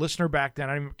who was a listener back then.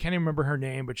 I can't even remember her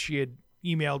name, but she had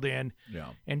emailed in. Yeah.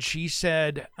 And she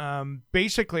said,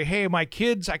 basically, hey, I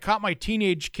caught my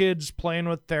teenage kids playing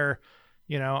with their,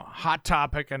 Hot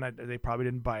Topic, and they probably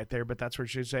didn't buy it there, but that's what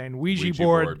she's saying. Ouija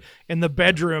board in the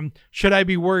bedroom. Should I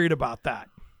be worried about that?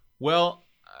 Well,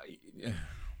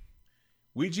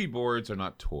 Ouija boards are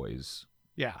not toys.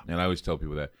 Yeah. And I always tell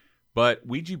people that. But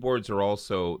Ouija boards are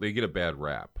also, they get a bad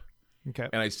rap. Okay.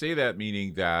 And I say that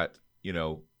meaning that,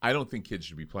 I don't think kids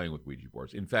should be playing with Ouija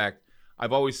boards. In fact,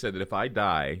 I've always said that if I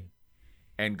die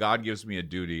and God gives me a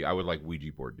duty, I would like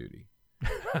Ouija board duty.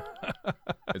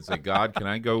 It's like, God, can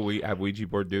I go have Ouija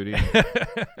board duty?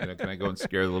 Can I go and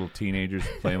scare the little teenagers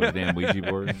playing with the damn Ouija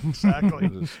board? Exactly.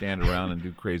 Just stand around and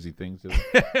do crazy things to them.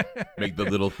 Make the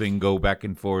little thing go back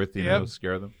and forth,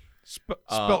 scare them.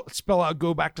 Spell out,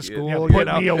 go back to school. Yeah, put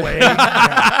me away.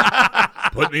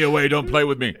 Put me away. Don't play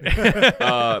with me.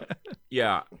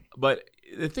 Yeah. But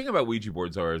the thing about Ouija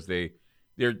boards is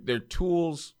they're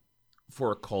tools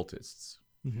for occultists.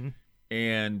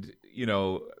 And,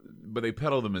 but they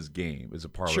peddle them as a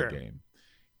parlor game.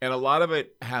 And a lot of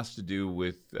it has to do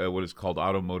with what is called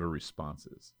automotor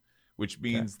responses, which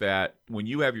means that when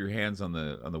you have your hands on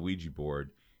the Ouija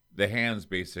board, the hands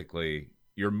basically,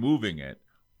 you're moving it,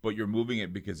 but you're moving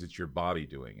it because it's your body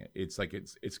doing it. It's like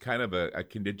it's kind of a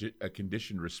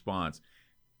conditioned response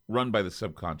run by the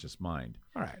subconscious mind.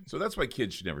 All right. So that's why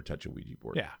kids should never touch a Ouija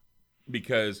board. Yeah.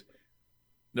 Because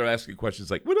they're asking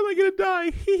questions like, when am I going to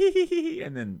die?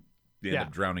 And then they end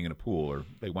up drowning in a pool, or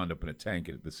they wind up in a tank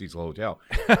at the Cecil Hotel.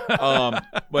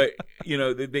 But,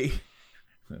 they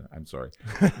I'm sorry.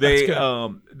 They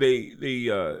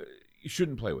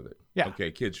shouldn't play with it. Yeah.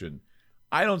 Okay, kids shouldn't.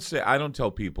 I don't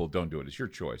tell people don't do it. It's your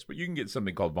choice. But you can get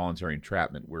something called voluntary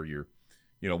entrapment, where you're,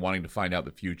 wanting to find out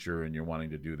the future and you're wanting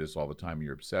to do this all the time and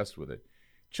you're obsessed with it.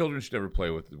 Children should never play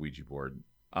with the Ouija board.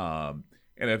 And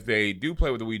if they do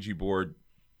play with the Ouija board,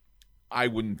 I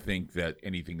wouldn't think that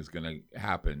anything is going to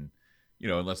happen,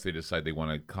 unless they decide they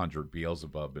want to conjure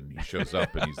Beelzebub and he shows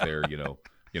up and he's there,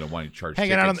 wanting to charge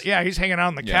tickets. He's hanging out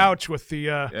on the couch with the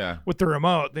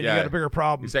remote. Then you got a bigger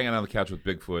problem. He's hanging out on the couch with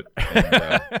Bigfoot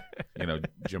and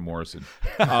Jim Morrison.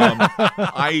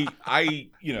 I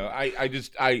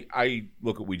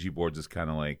look at Ouija boards as kind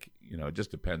of like, it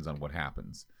just depends on what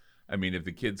happens. I mean, if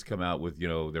the kids come out with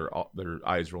their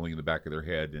eyes rolling in the back of their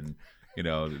head and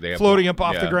they have floating up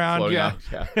off the ground,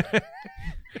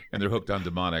 and they're hooked on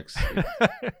demonics,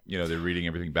 they're reading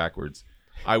everything backwards,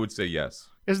 I would say yes.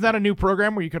 Isn't that a new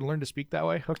program where you can learn to speak that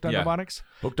way? Hooked on Demonics?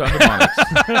 Hooked on Demonics.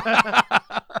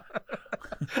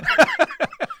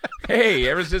 Hey,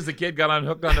 ever since the kid got on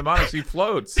Hooked on Demonics, he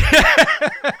floats.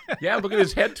 Yeah, look at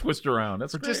his head twist around.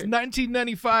 That's great. Just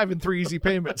 $19.95 in 3 easy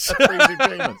payments. 3 easy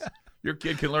payments. Your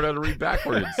kid can learn how to read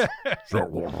backwards.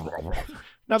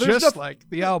 Now, there's like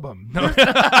the album.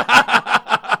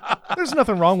 There's there's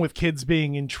nothing wrong with kids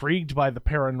being intrigued by the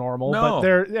paranormal, No.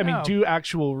 but do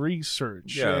actual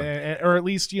research, or at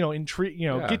least intrigue.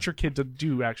 Get your kid to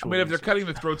do actual. I mean, if they're research. cutting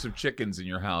the throats of chickens in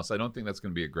your house, I don't think that's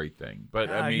going to be a great thing. But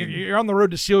I mean, you're on the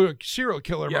road to serial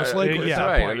killer, most likely. that's at that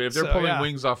right. point. I mean, if they're So, pulling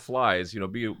wings off flies,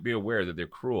 be aware that they're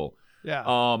cruel.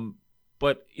 Yeah.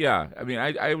 But yeah, I mean,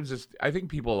 I think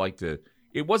people like to.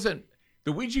 It wasn't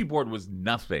the Ouija board was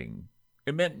nothing.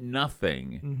 It meant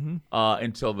nothing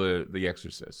until the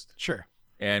Exorcist. Sure.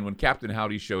 And when Captain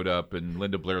Howdy showed up and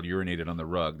Linda Blair urinated on the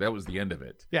rug, that was the end of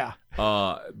it. Yeah.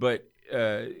 But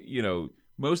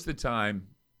most of the time,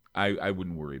 I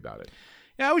wouldn't worry about it.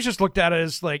 Yeah, I always just looked at it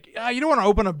as like, you don't want to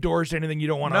open up doors to anything you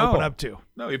don't want to No. open up to.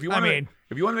 No, if you want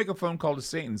to make a phone call to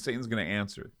Satan, Satan's going to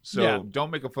answer. So don't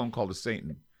make a phone call to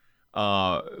Satan.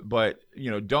 But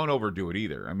don't overdo it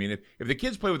either. I mean, if the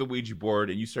kids play with a Ouija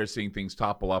board and you start seeing things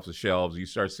topple off the shelves, you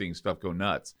start seeing stuff go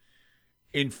nuts.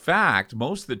 In fact,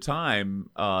 most of the time,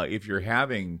 if you're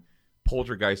having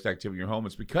poltergeist activity in your home,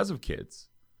 it's because of kids.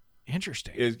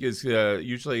 Interesting. Is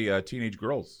usually teenage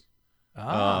girls.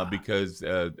 Because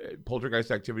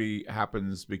poltergeist activity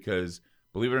happens because,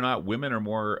 believe it or not, women are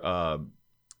more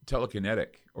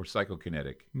telekinetic or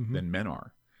psychokinetic than men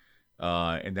are.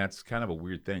 And that's kind of a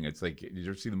weird thing. It's like, did you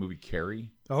ever see the movie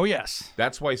Carrie? Oh, yes.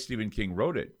 That's why Stephen King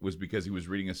wrote it, was because he was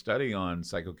reading a study on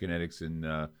psychokinetics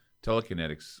and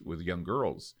telekinetics with young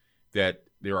girls, that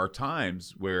there are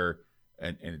times where,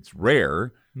 and it's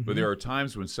rare, but there are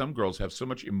times when some girls have so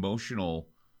much emotional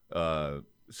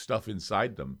stuff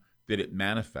inside them that it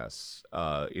manifests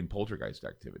in poltergeist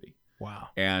activity. Wow.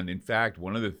 And in fact,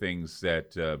 one of the things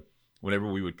that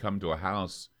whenever we would come to a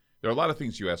house, there are a lot of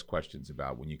things you ask questions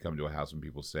about when you come to a house when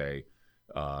people say,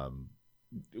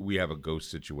 we have a ghost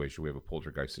situation, we have a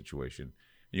poltergeist situation.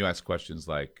 And you ask questions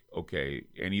like, okay,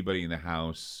 anybody in the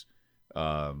house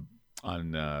on,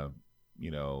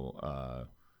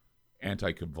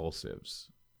 anticonvulsives,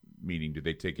 meaning do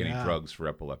they take any drugs for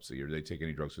epilepsy or do they take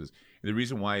any drugs for this? And the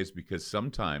reason why is because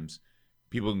sometimes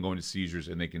people can go into seizures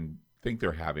and they can think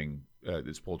they're having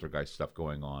this poltergeist stuff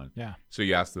going on. Yeah. So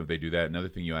you ask them if they do that. Another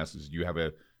thing you ask is, do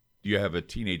you have a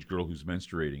teenage girl who's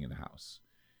menstruating in the house?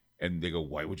 And they go,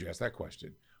 why would you ask that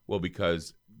question? Well,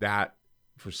 because that,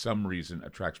 for some reason,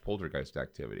 attracts poltergeist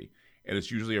activity. And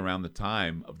it's usually around the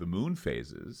time of the moon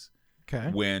phases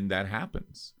when that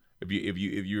happens. If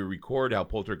you record how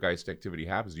poltergeist activity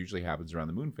happens, it usually happens around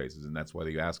the moon phases. And that's why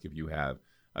they ask if you have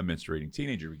a menstruating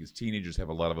teenager, because teenagers have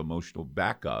a lot of emotional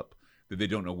backup that they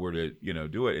don't know where to,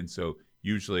 do it. And so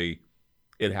usually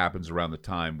it happens around the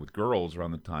time with girls,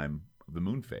 around the time of the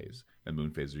moon phase. And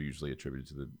moon phases are usually attributed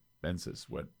to the menses,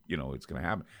 what, it's going to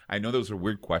happen. I know those are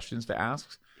weird questions to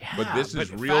ask, but this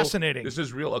is real. Fascinating. This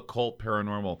is real occult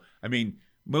paranormal. I mean,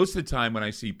 most of the time when I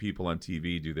see people on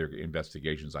TV do their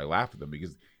investigations, I laugh at them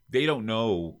because they don't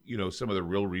know, some of the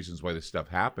real reasons why this stuff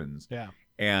happens. Yeah.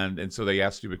 And so they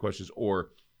ask stupid questions.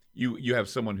 Or you have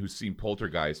someone who's seen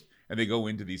poltergeist and they go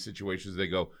into these situations. They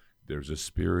go, there's a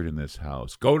spirit in this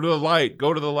house. Go to the light.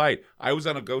 Go to the light. I was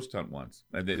on a ghost hunt once.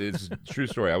 And it's a true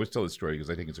story. I always tell this story because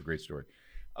I think it's a great story.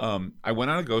 I went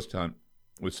on a ghost hunt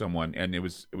with someone, and it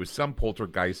was some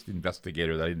poltergeist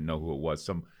investigator that I didn't know who it was.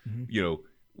 Some,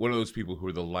 one of those people who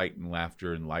are the light and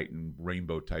laughter and light and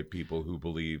rainbow type people who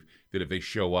believe that if they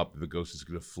show up, the ghost is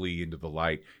going to flee into the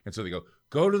light. And so they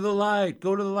go to the light,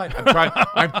 go to the light.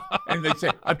 And they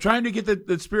say, I'm trying to get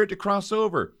the spirit to cross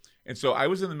over. And so I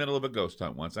was in the middle of a ghost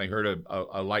hunt once. I heard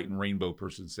a light and rainbow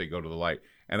person say, go to the light.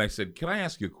 And I said, can I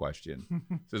ask you a question?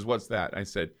 He says, what's that? I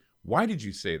said, why did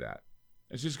you say that?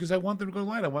 And she says, because I want them to go to the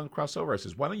light. I want them to cross over. I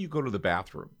says, why don't you go to the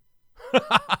bathroom?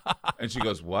 And she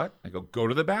goes, what? I go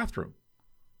to the bathroom.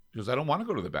 She goes, I don't want to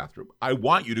go to the bathroom. I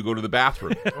want you to go to the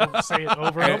bathroom. Say it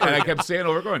over and over. And I kept saying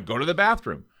over and over, go to the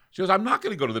bathroom. She goes, I'm not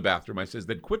going to go to the bathroom. I says,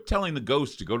 then quit telling the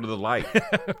ghost to go to the light.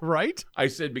 Right? I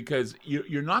said, because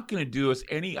you're not going to do us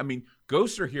any,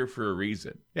 ghosts are here for a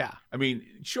reason. Yeah.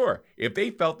 Sure, if they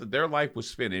felt that their life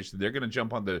was finished, they're going to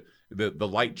jump on the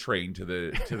light train to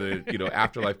the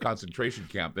afterlife concentration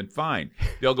camp, then fine.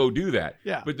 They'll go do that.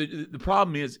 Yeah. But the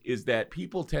problem is that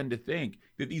people tend to think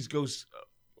that these ghosts,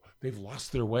 they've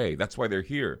lost their way. That's why they're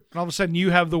here. And all of a sudden you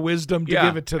have the wisdom to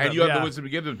give it to them. And you have the wisdom to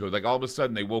give them to it. Like all of a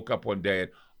sudden they woke up one day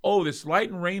and, oh, this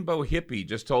light and rainbow hippie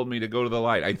just told me to go to the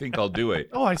light. I think I'll do it.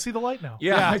 Oh, I see the light now.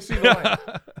 Yeah, I see the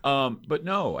light. But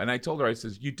no, and I told her, I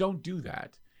says, you don't do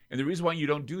that. And the reason why you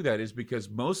don't do that is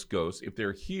because most ghosts, if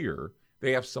they're here,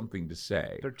 they have something to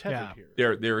say. They're tethered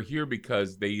here. They're here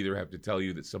because they either have to tell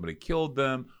you that somebody killed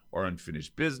them or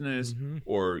unfinished business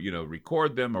or,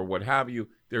 record them or what have you.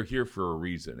 They're here for a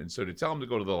reason. And so to tell them to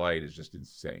go to the light is just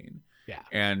insane. Yeah.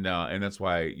 And that's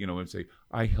why, you know, when I say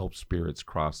I help spirits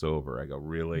cross over, I go,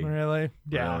 really? Really?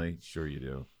 Yeah. Really? Sure you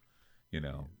do. You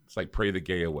know, it's like pray the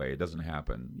gay away. It doesn't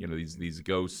happen. You know, these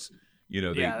ghosts, you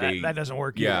know, that doesn't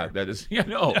work yeah, either. that is, you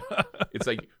know, it's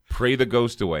like pray the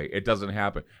ghost away. It doesn't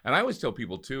happen. And I always tell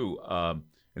people too, and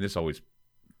this always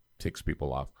ticks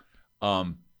people off.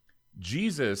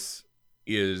 Jesus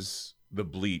is the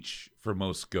bleach for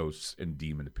most ghosts and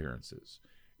demon appearances.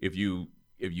 If you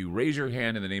raise your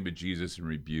hand in the name of Jesus and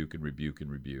rebuke,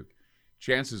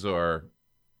 chances are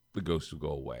the ghost will go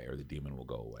away or the demon will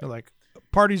go away. They're like,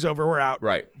 party's over, we're out.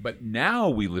 Right. But now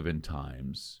we live in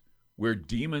times where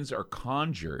demons are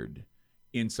conjured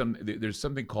in there's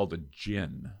something called a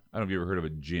jinn. I don't know if you ever heard of a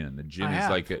jinn. A jinn is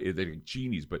like they're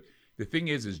genies. But the thing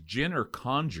is jinn are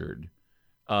conjured.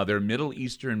 They're Middle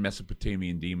Eastern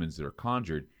Mesopotamian demons that are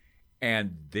conjured,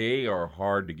 and they are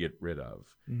hard to get rid of.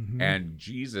 Mm-hmm. And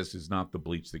Jesus is not the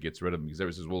bleach that gets rid of them, because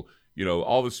everyone says, well, you know,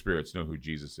 all the spirits know who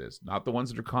Jesus is, not the ones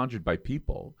that are conjured by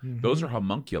people. Mm-hmm. Those are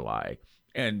homunculi.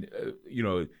 And, you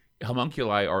know,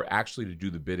 homunculi are actually to do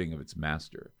the bidding of its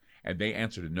master. And they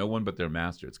answer to no one but their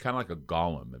master. It's kind of like a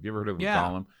golem. Have you ever heard of a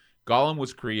golem? Golem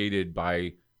was created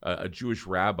by a Jewish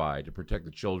rabbi to protect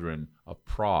the children of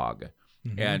Prague.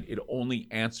 Mm-hmm. And it only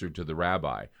answered to the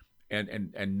rabbi.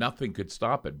 And nothing could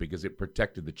stop it because it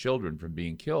protected the children from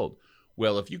being killed.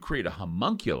 Well, if you create a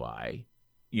homunculi,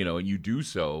 you know, and you do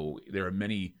so, there are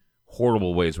many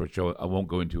horrible ways, which I won't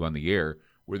go into on the air,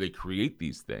 where they create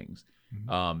these things.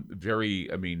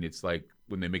 Mm-hmm. It's like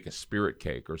when they make a spirit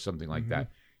cake or something like mm-hmm.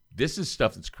 that. This is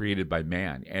stuff that's created by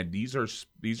man, and these are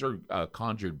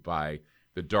conjured by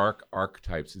the dark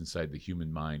archetypes inside the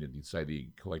human mind and inside the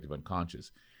collective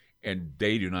unconscious, and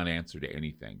they do not answer to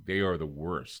anything. They are the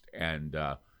worst, and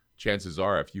chances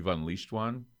are, if you've unleashed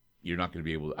one, you're not going to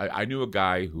be able to. I knew a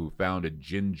guy who found a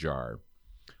gin jar.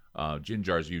 Gin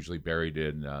jars are usually buried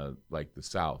in like the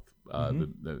South, mm-hmm.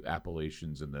 the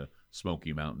Appalachians and the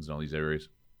Smoky Mountains and all these areas.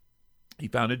 He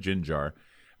found a gin jar.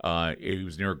 It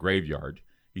was near a graveyard.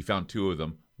 He found two of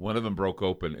them. One of them broke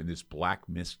open, and this black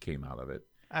mist came out of it.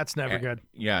 That's never good.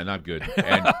 Yeah, not good.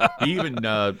 And he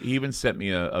even sent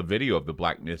me a video of the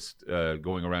black mist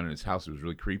going around in his house. It was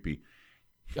really creepy.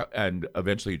 And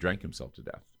eventually he drank himself to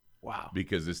death. Wow.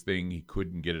 Because this thing, he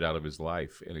couldn't get it out of his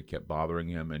life, and it kept bothering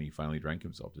him, and he finally drank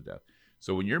himself to death.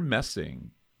 So when you're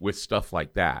messing with stuff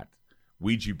like that,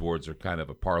 Ouija boards are kind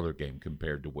of a parlor game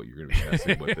compared to what you're going to be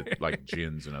messing with, like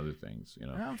jinns and other things. You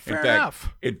know, well, fair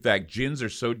enough. In fact, jinns are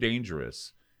so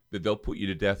dangerous that they'll put you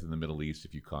to death in the Middle East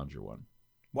if you conjure one.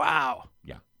 Wow.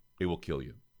 Yeah, they will kill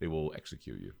you. They will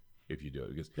execute you if you do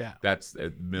it, because yeah. that's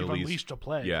Middle You've East. Unleashed a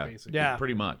plague, yeah, basically. Yeah,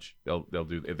 pretty much. They'll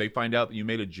do if they find out that you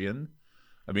made a jinn.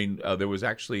 I mean, there was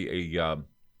actually a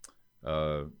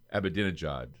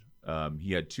Ahmadinejad.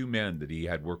 He had two men that he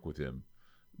had work with him.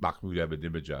 Mahmoud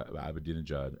Ahmadinejad,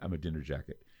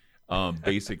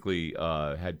 basically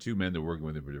had two men that were working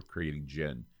with him for creating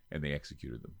jinn, and they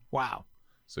executed them. Wow.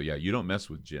 So yeah, you don't mess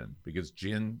with jinn, because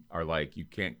jinn are like, you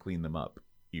can't clean them up.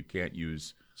 You can't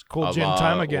use it's cool Allah jinn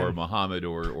time again. or Muhammad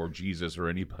or Jesus or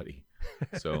anybody.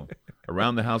 So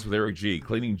around the house with Eric G,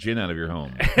 cleaning gin out of your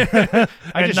home. The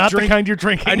kind you're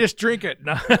drinking. I just drink it.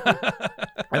 No.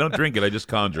 I don't drink it. I just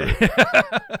conjure it.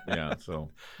 Yeah. So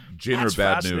gin That's or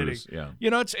bad fascinating. news. Yeah. You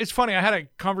know, it's funny. I had a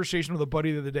conversation with a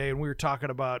buddy the other day, and we were talking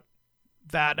about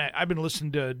that. And I've been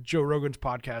listening to Joe Rogan's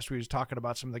podcast where he was talking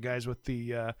about some of the guys with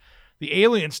the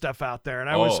alien stuff out there. And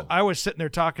I was sitting there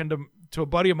talking to a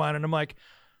buddy of mine, and I'm like,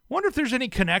 wonder if there's any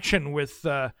connection with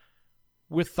the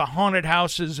haunted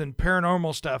houses and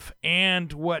paranormal stuff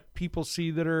and what people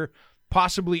see that are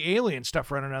possibly alien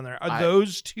stuff running down there. Are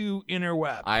those two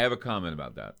interweb? I have a comment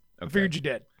about that. Okay. I figured you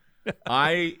did.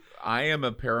 I am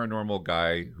a paranormal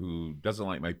guy who doesn't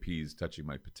like my peas touching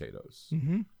my potatoes.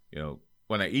 Mm-hmm. You know,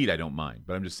 when I eat, I don't mind,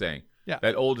 but I'm just saying, yeah.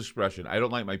 That old expression, I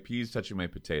don't like my peas touching my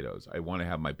potatoes. I want to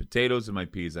have my potatoes and my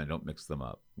peas, and I don't mix them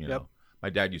up. You know,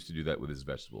 my dad used to do that with his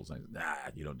vegetables. I said, nah,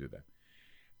 you don't do that.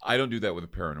 I don't do that with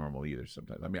the paranormal either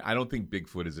sometimes. I mean, I don't think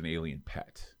Bigfoot is an alien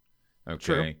pet. Okay.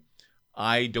 True.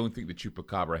 I don't think the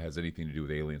Chupacabra has anything to do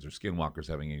with aliens or skinwalkers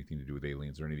having anything to do with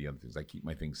aliens or any of the other things. I keep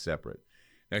my things separate.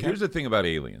 Now, here's the thing about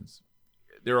aliens.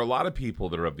 There are a lot of people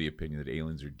that are of the opinion that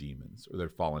aliens are demons or they're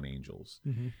fallen angels.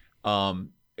 Mm-hmm.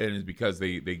 And it's because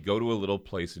they go to a little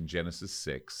place in Genesis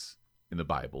 6 in the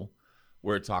Bible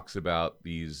where it talks about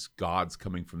these gods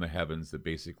coming from the heavens that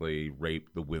basically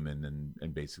raped the women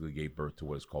and basically gave birth to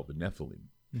what is called the Nephilim.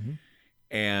 Mm-hmm.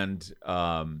 And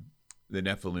the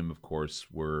Nephilim, of course,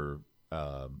 were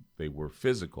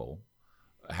physical,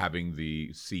 having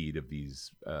the seed of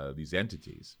these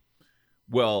entities.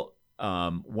 Well,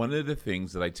 one of the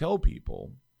things that I tell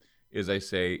people is I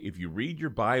say, if you read your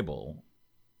Bible,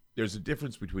 there's a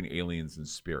difference between aliens and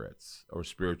spirits or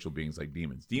spiritual beings like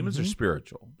demons. Demons are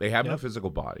spiritual. They have no physical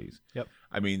bodies. Yep.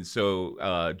 I mean,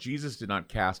 so Jesus did not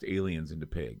cast aliens into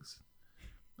pigs.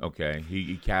 Okay.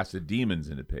 He casted demons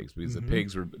into pigs because the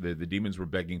pigs were, the demons were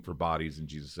begging for bodies, and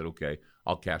Jesus said, okay,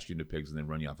 I'll cast you into pigs and then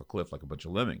run you off a cliff like a bunch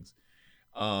of lemmings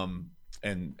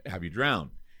and have you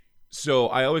drown. So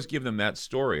I always give them that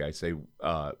story. I say,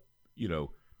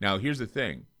 now here's the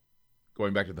thing.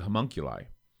 Going back to the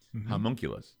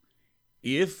homunculus.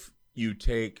 If you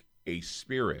take a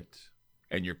spirit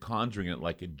and you're conjuring it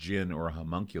like a jinn or a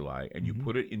homunculi and you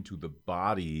put it into the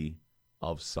body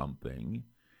of something,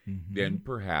 then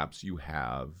perhaps you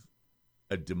have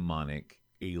a demonic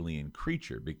alien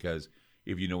creature. Because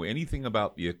if you know anything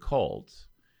about the occult,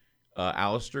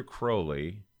 Aleister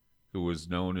Crowley, who was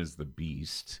known as the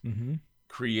Beast,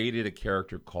 created a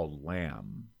character called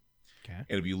Lamb. Okay.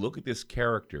 And if you look at this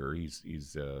character,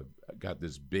 he's got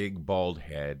this big bald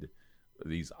head,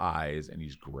 these eyes, and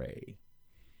he's gray.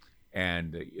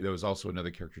 And there was also another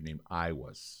character named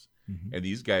Iwas. And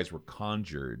these guys were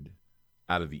conjured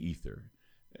out of the ether.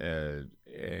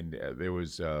 There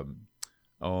was,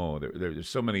 there's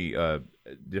so many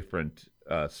different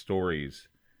stories.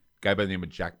 A guy by the name of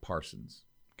Jack Parsons.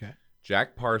 Okay.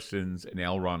 Jack Parsons and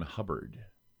L. Ron Hubbard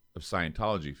of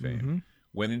Scientology fame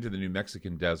went into the New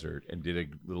Mexican desert and did a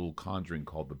little conjuring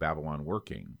called the Babylon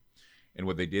Working. And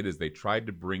what they did is they tried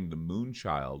to bring the moon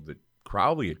child that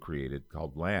Crowley had created,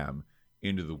 called Lamb,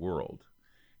 into the world.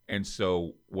 And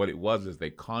so what it was is they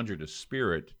conjured a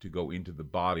spirit to go into the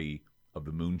body of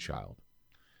the moon child.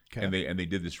 Okay. And they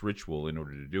did this ritual in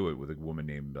order to do it with a woman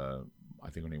named, I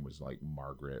think her name was like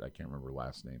Margaret. I can't remember her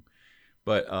last name.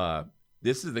 But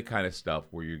this is the kind of stuff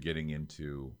where you're getting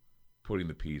into putting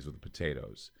the peas with the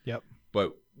potatoes. Yep.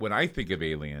 But when I think of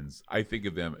aliens, I think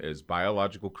of them as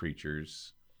biological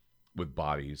creatures with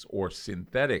bodies, or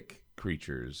synthetic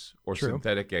creatures, or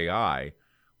synthetic AI,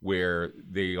 where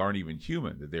they aren't even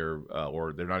human.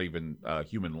 Or they're not even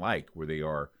human-like, where they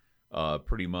are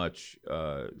pretty much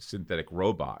synthetic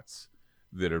robots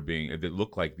that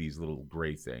look like these little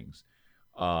gray things.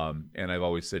 And I've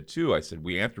always said too,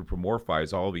 we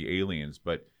anthropomorphize all the aliens,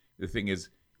 but the thing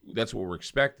is, that's what we're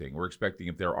expecting. We're expecting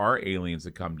if there are aliens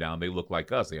that come down, they look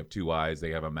like us. They have two eyes,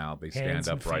 they have a mouth, they stand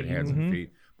upright, hands and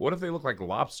feet. But what if they look like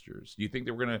lobsters? Do you think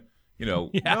they were gonna, no,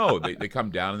 they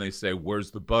come down and they say, "Where's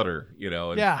the butter?"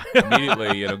 And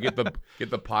immediately,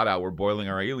 get the pot out. We're boiling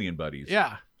our alien buddies.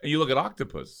 Yeah. And you look at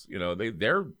octopus,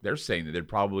 they're saying that they're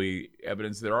probably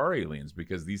evidence there are aliens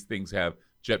because these things have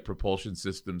jet propulsion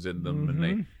systems in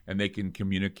them, and they can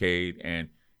communicate and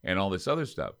all this other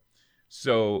stuff.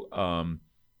 So,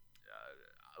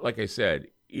 like I said,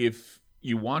 if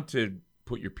you want to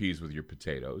put your peas with your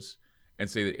potatoes and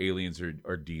say that aliens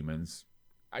are demons,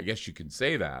 I guess you can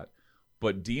say that.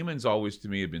 But demons always, to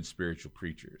me, have been spiritual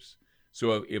creatures.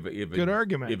 So if good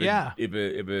argument,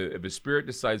 If a spirit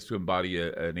decides to embody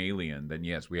an alien, then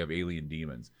yes, we have alien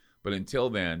demons. But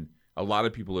until then, a lot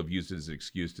of people have used it as an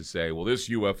excuse to say, well, this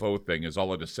UFO thing is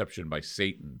all a deception by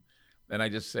Satan. And I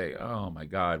just say, oh my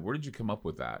God, where did you come up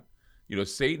with that?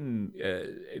 Satan.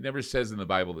 It never says in the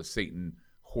Bible that Satan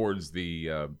hoards the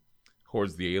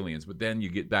aliens. But then you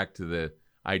get back to the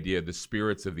idea of the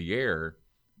spirits of the air,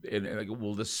 and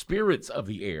the spirits of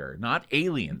the air, not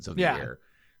aliens of the air.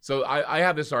 So I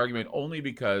have this argument only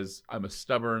because I'm a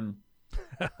stubborn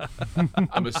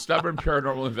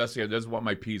paranormal investigator that doesn't want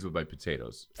my peas with my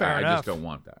potatoes. Fair enough. I just don't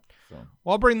want that. So.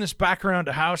 Well, I'll bring this back around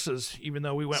to houses, even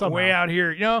though we went way out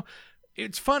here.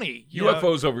 It's funny.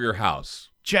 UFOs over your house.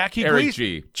 Jackie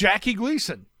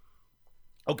Gleason.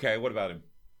 Okay, what about him?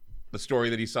 The story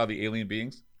that he saw the alien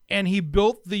beings? And he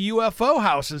built the UFO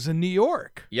houses in New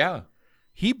York. Yeah.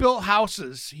 He built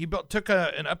houses. Took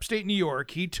an upstate New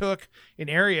York. He took an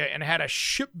area and had a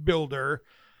shipbuilder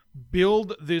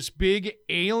build this big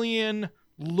alien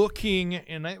looking,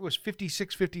 and it was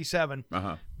 56, 57,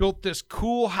 built this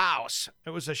cool house.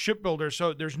 It was a shipbuilder,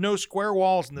 so there's no square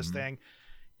walls in this thing.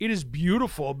 It is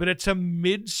beautiful, but it's a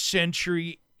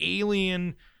mid-century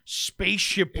alien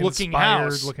spaceship-looking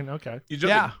house. Okay.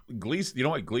 Gleason, you know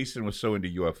why Gleason was so into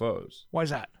UFOs? Why is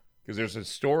that? Because there's a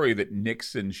story that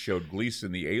Nixon showed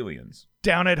Gleason the aliens.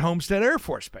 Down at Homestead Air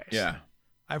Force Base. Yeah.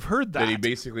 I've heard that. That he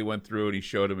basically went through and he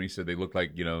showed him and he said they looked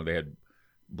like, they had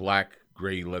black,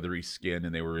 gray, leathery skin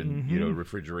and they were in,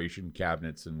 refrigeration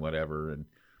cabinets and whatever. And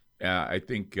I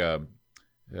think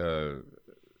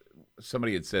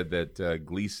somebody had said that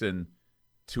Gleason,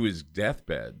 to his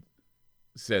deathbed,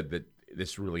 said that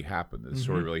this really happened. This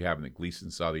story really happened, that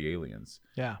Gleason saw the aliens.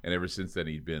 Yeah. And ever since then,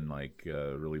 he'd been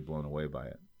really blown away by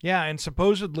it. Yeah, and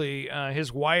supposedly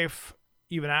his wife,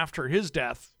 even after his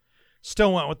death,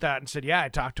 still went with that and said, yeah, I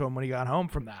talked to him when he got home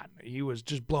from that. He was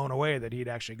just blown away that he'd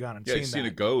actually gone and Yeah, seen he's seen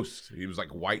that. a ghost. He was like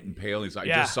white and pale. He's like,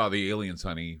 I just saw the aliens,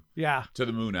 honey. Yeah. To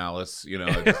the moon, Alice.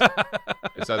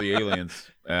 I saw the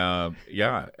aliens. Yeah.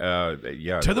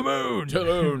 To the moon. To the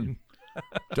moon.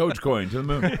 Dogecoin, to the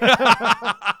moon.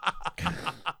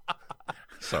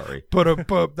 Sorry.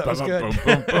 That was good.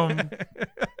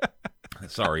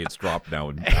 Sorry, it's dropped now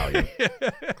in value.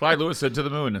 Clyde Lewis said to the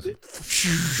moon.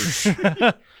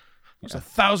 It was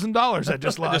 $1,000 I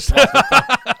just lost.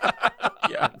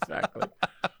 Yeah, exactly.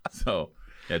 So,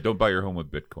 yeah, don't buy your home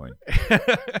with Bitcoin.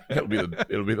 It'll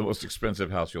be the most expensive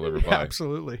house you'll ever buy.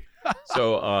 Absolutely.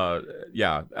 So,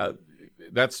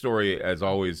 that story, as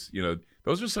always,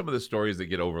 those are some of the stories that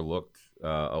get overlooked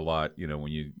a lot.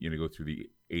 When you go through the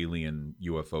alien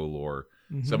UFO lore,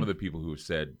 some of the people who have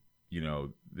said,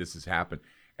 this has happened.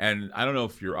 And I don't know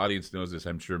if your audience knows this.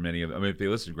 I'm sure many of them. I mean, if they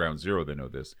listen to Ground Zero, they know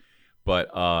this. But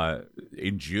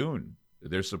in June,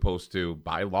 they're supposed to,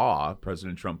 by law,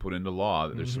 President Trump put into law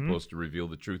that they're supposed to reveal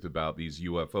the truth about these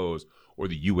UFOs, or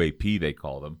the UAP they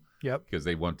call them. Yep. Because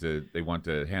they want to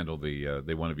handle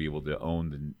they want to be able to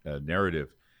own the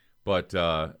narrative. But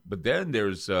then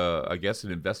there's I guess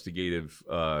an investigative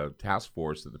task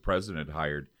force that the president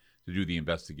hired to do the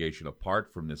investigation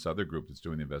apart from this other group that's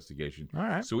doing the investigation. All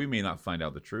right. So we may not find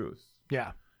out the truth.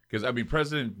 Yeah. Because,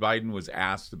 President Biden was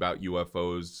asked about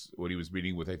UFOs when he was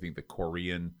meeting with, I think, the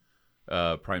Korean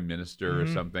prime minister or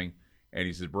something. And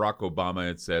he said Barack Obama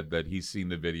had said that he's seen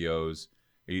the videos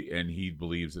and he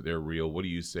believes that they're real. What do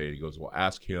you say? And he goes, well,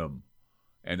 ask him.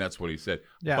 And that's what he said.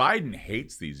 Yeah. Biden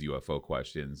hates these UFO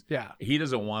questions. Yeah. He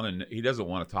doesn't want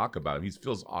to talk about them. He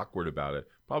feels awkward about it,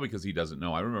 probably because he doesn't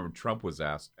know. I remember Trump was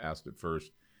asked at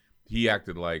first. He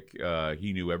acted like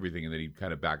he knew everything, and then he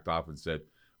kind of backed off and said,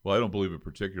 well, I don't believe it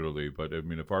particularly, but I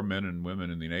mean, if our men and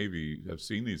women in the Navy have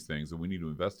seen these things, then we need to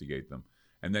investigate them.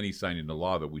 And then he signed into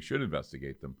law that we should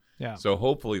investigate them. Yeah. So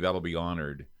hopefully that'll be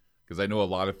honored, because I know a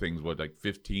lot of things, like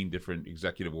 15 different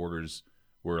executive orders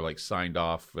were like signed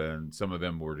off, and some of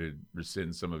them were to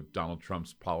rescind some of Donald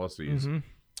Trump's policies.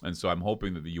 And so I'm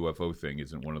hoping that the UFO thing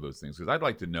isn't one of those things, because I'd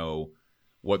like to know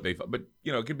what they thought. But,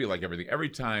 it could be like everything. Every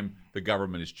time the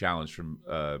government is challenged, from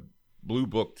Blue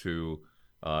Book to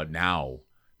now,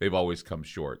 they've always come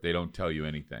short. They don't tell you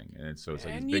anything. And so it's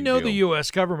like this big deal. The U.S.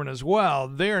 government as well,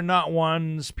 they are not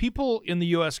ones, people in the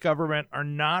U.S. government are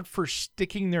not for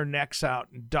sticking their necks out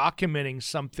and documenting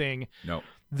something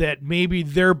that maybe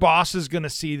their boss is going to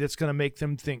see that's going to make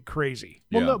them think crazy.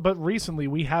 Well, no, but recently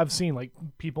we have seen like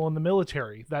people in the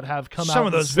military that have come out. Some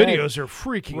of those videos are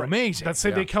freaking amazing. That say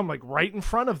they come like right in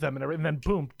front of them and then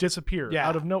boom, disappear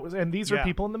out of nowhere. And these are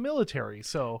people in the military.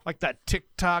 So like that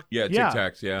TikTok. Yeah, Tic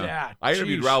Tacs. Yeah. Yeah. I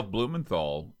interviewed Ralph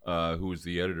Blumenthal, who was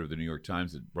the editor of the New York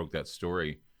Times that broke that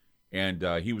story, and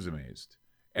he was amazed.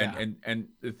 And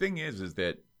the thing is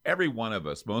that every one of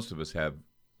us, most of us, have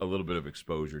a little bit of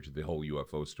exposure to the whole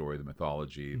UFO story, the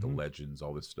mythology, the legends,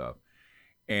 all this stuff.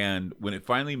 And when it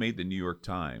finally made the New York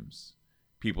Times,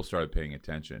 people started paying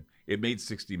attention. It made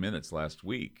 60 Minutes last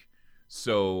week.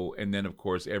 So, and then of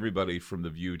course, everybody from The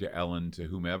View to Ellen to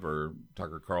whomever,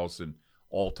 Tucker Carlson,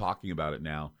 all talking about it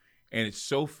now. And it's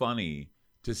so funny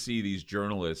to see these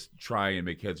journalists try and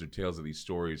make heads or tails of these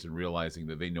stories and realizing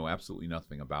that they know absolutely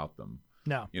nothing about them.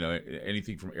 No.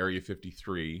 Anything from Area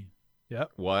 53.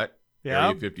 Yep. What? Yeah,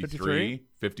 Area 53,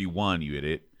 51, you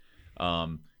idiot.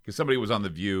 Because somebody was on The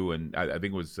View, and I think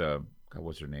it was,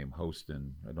 what's her name?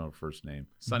 Hostin. I don't know her first name.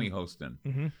 Sunny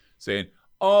Hostin. Saying,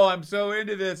 oh, I'm so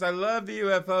into this. I love the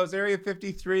UFOs. Area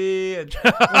 53 and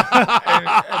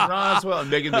Roswell.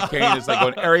 And Meghan McCain is like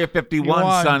going, Area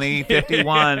 51, Sunny,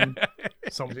 51.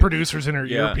 Some producers in her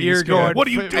earpiece going, what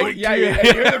are you doing? Yeah, you're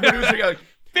the producer going,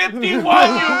 51,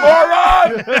 you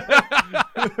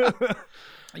moron!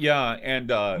 Yeah, and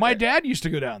my dad used to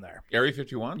go down there. Area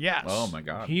 51? Yes. Oh my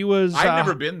God. He was. I've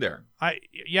never been there.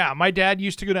 My dad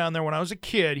used to go down there when I was a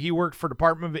kid. He worked for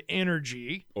Department of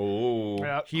Energy. Oh.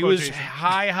 Yeah, he was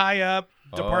high up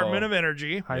Department of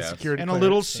Energy, high security, and a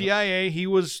little CIA. He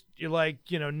was like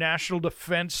national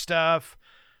defense stuff.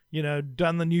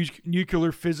 Done the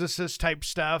nuclear physicist type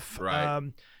stuff.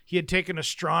 Right. He had taken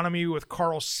astronomy with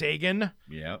Carl Sagan.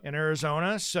 In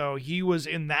Arizona, so he was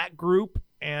in that group.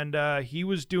 And he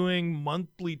was doing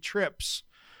monthly trips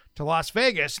to Las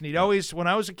Vegas. And he'd always, when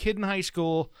I was a kid in high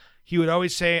school, he would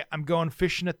always say, I'm going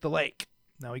fishing at the lake.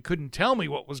 Now, he couldn't tell me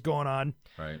what was going on.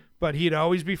 Right. But he'd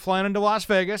always be flying into Las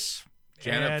Vegas.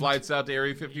 Janet flights out to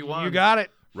Area 51. You got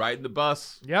it. Riding the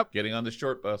bus. Yep. Getting on the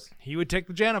short bus. He would take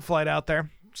the Janet flight out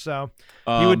there. So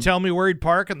he would tell me where he'd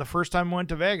park. And the first time I went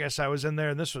to Vegas, I was in there,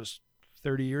 and this was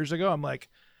 30 years ago.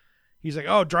 He's like,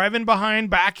 oh, drive in behind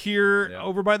back here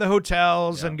over by the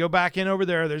hotels and go back in over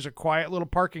there. There's a quiet little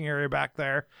parking area back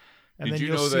there. And Did then you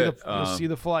you'll know see that, you'll see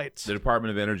the flights. The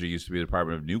Department of Energy used to be the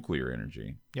Department of Nuclear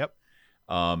Energy. Yep.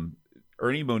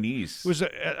 Ernie Moniz. It was an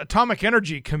Atomic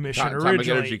Energy Commission originally. Atomic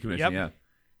Energy Commission, yep. yeah.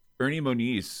 Ernie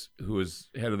Moniz, who was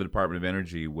head of the Department of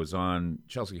Energy, was on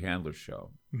Chelsea Handler's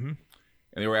show. Mm-hmm. And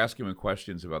they were asking him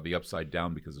questions about the Upside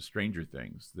Down because of Stranger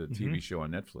Things, the TV show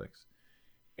on Netflix.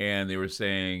 And they were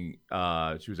saying,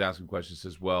 she was asking questions,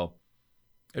 says, well,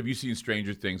 have you seen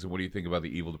Stranger Things, and what do you think about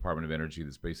the evil Department of Energy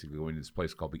that's basically going to this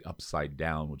place called the Upside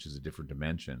Down, which is a different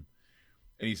dimension?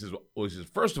 And he says,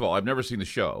 first of all, I've never seen the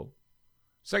show.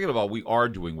 Second of all, we are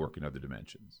doing work in other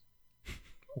dimensions.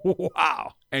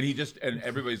 Wow. And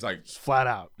everybody's like, flat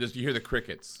out. Just you hear the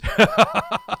crickets.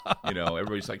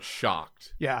 Everybody's like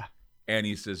shocked. Yeah. And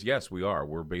he says, yes, we are.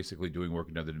 We're basically doing work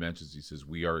in other dimensions. He says,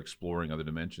 we are exploring other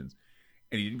dimensions.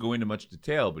 And he didn't go into much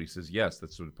detail, but he says, yes,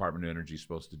 that's what the Department of Energy is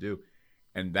supposed to do.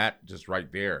 And that just right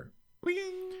there.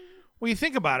 Well, you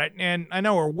think about it, and I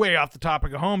know we're way off the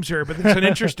topic of homes here, but it's an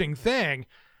interesting thing.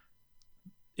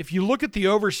 If you look at the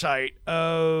oversight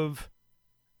of,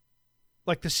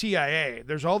 like, the CIA,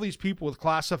 there's all these people with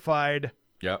classified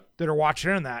that are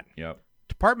watching in that. Yep.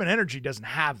 Department of Energy doesn't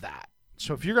have that.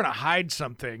 So if you're going to hide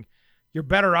something, you're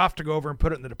better off to go over and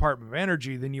put it in the Department of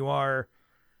Energy than you are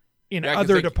in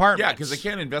other departments. Yeah, because they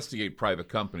can't investigate private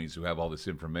companies who have all this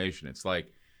information. It's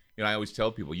like, I always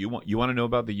tell people, you want to know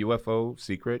about the UFO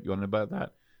secret? You want to know about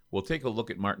that? Well, take a look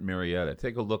at Martin Marietta.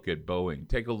 Take a look at Boeing.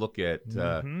 Take a look at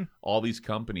all these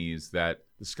companies the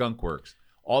Skunk Works,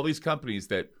 all these companies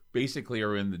that basically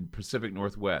are in the Pacific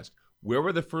Northwest. Where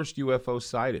were the first UFOs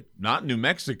sighted? Not New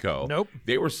Mexico. Nope.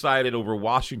 They were sighted over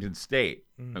Washington State.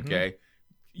 Okay.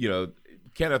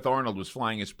 Kenneth Arnold was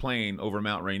flying his plane over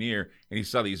Mount Rainier, and he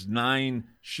saw these 9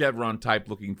 Chevron-type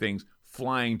looking things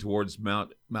flying towards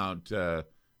Mount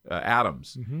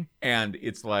Adams. And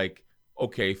it's like,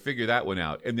 okay, figure that one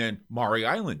out. And then Maury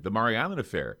Island, the Maury Island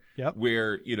affair,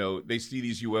 where, they see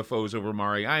these UFOs over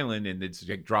Maury Island, and it's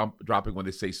like dropping, when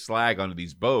they say slag, onto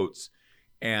these boats.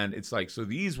 And it's like, so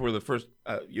these were the first,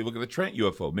 you look at the Trent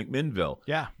UFO, McMinnville.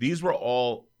 Yeah. These were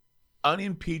all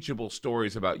unimpeachable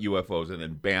stories about UFOs, and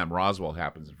then bam, Roswell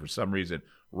happens. And for some reason,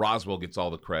 Roswell gets all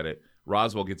the credit.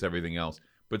 Roswell gets everything else.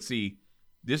 But see,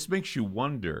 this makes you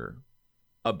wonder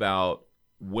about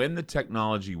when the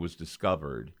technology was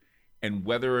discovered and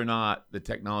whether or not the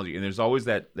technology, and there's always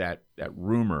that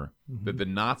rumor that the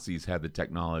Nazis had the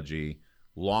technology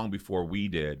long before we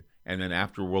did. And then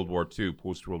after World War II,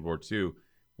 post-World War II,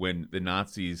 when the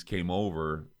Nazis came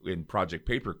over in Project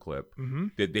Paperclip,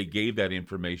 that they gave that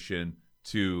information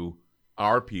to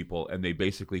our people, and they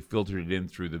basically filtered it in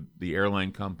through the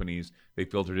airline companies. They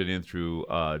filtered it in through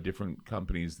different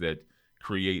companies that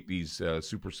create these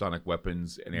supersonic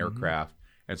weapons and aircraft.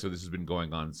 And so this has been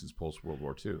going on since post-World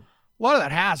War II. A lot of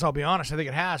that has, I'll be honest. I think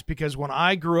it has, because when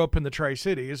I grew up in the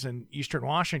Tri-Cities in Eastern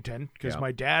Washington, because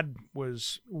my dad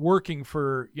was working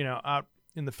for, out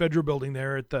in the federal building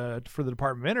there for the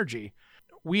Department of Energy,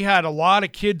 we had a lot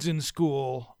of kids in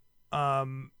school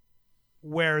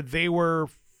where they were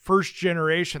first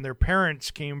generation. Their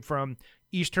parents came from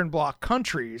Eastern Bloc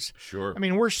countries. Sure. I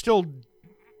mean, we're still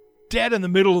dead in the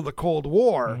middle of the Cold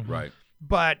War. Right.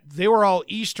 But they were all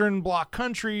Eastern Bloc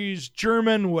countries,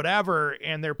 German, whatever,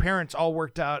 and their parents all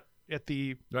worked out at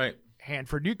the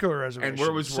Hanford Nuclear Reservation. And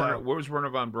where was Werner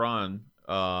von Braun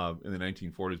in the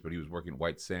 1940s? But he was working at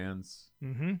White Sands.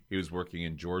 He was working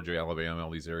in Georgia, Alabama,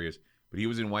 all these areas. But he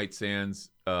was in White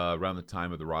Sands around the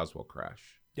time of the Roswell crash.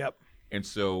 Yep. And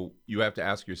so you have to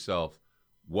ask yourself,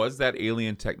 was that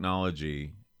alien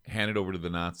technology handed over to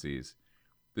the Nazis?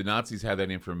 The Nazis had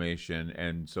that information,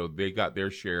 and so they got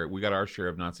their share. We got our share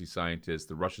of Nazi scientists.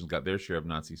 The Russians got their share of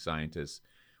Nazi scientists.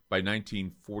 By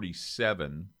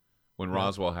 1947, when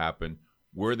Roswell happened,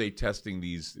 were they testing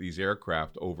these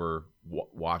aircraft over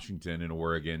Washington and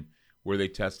Oregon? Were they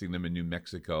testing them in New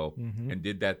Mexico? And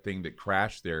did that thing that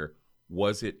crashed there,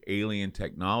 was it alien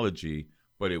technology,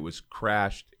 but it was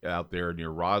crashed out there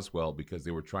near Roswell because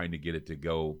they were trying to get it to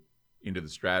go into the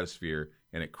stratosphere,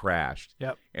 and it crashed.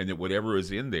 Yep. And that whatever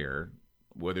is in there,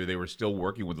 whether they were still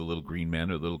working with the little green men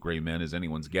or little gray men is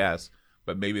anyone's guess,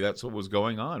 but maybe that's what was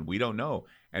going on. We don't know.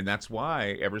 And that's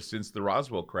why ever since the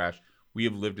Roswell crash, we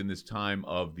have lived in this time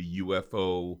of the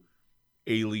UFO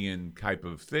alien type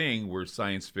of thing where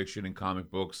science fiction and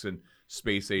comic books and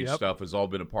space age stuff has all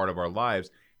been a part of our lives.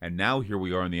 And now here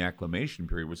we are in the acclimation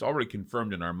period. It's already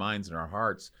confirmed in our minds and our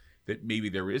hearts that maybe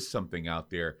there is something out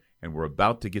there, and we're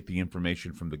about to get the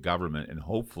information from the government, and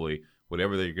hopefully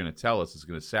whatever they're going to tell us is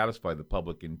going to satisfy the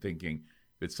public in thinking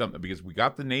that something, because we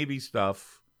got the Navy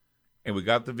stuff, and we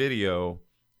got the video,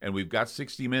 and we've got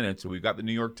 60 Minutes, and we've got the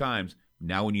New York Times.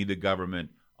 Now we need the government.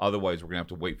 Otherwise, we're going to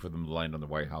have to wait for them to land on the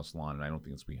White House lawn, and I don't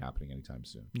think it's going to be happening anytime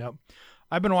soon. No.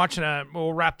 I've been watching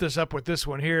we'll wrap this up with this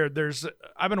one here.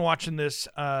 I've been watching this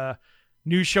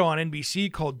new show on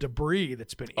NBC called Debris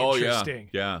that's been interesting.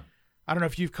 Oh, yeah. I don't know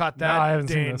if you've caught that. No, I haven't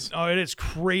Dane. seen this. Oh, it is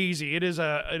crazy. It is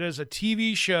a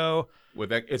TV show.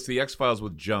 It's the X-Files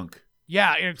with junk.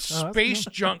 Yeah, it's space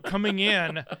junk coming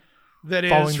in that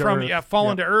Falling is to from Earth.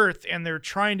 falling to Earth, and they're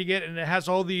trying to get, and it has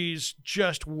all these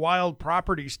just wild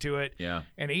properties to it. Yeah.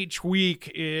 And each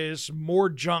week is more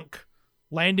junk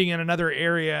landing in another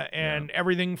area, and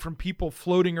everything from people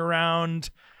floating around,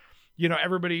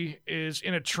 everybody is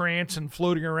in a trance and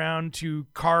floating around, to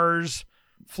cars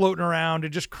floating around,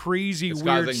 and just crazy It's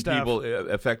weird causing stuff. people,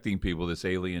 affecting people. This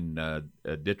alien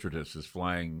detritus is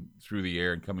flying through the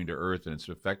air and coming to Earth, and it's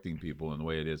affecting people in the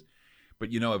way it is.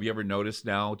 But, have you ever noticed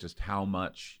now just how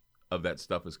much of that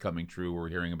stuff is coming true? We're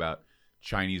hearing about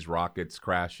Chinese rockets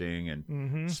crashing and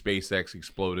SpaceX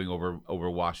exploding over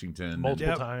Washington.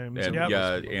 Multiple times. And,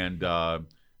 Yep. and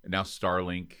now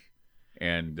Starlink.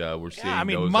 And we're seeing Yeah, I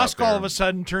mean, those Musk out there. all of a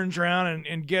sudden turns around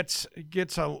and gets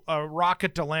a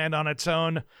rocket to land on its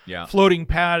own floating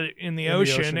pad in the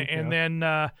ocean, and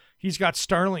then he's got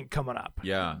Starlink coming up.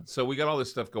 Yeah, so we got all this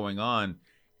stuff going on,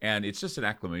 and it's just an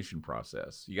acclimation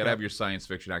process. You got to have your science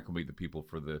fiction acclimate the people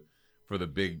for the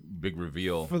big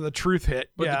reveal. For the truth hit.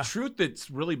 But the truth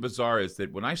that's really bizarre is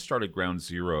that when I started Ground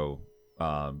Zero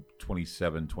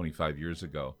 25 years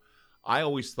ago, I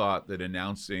always thought that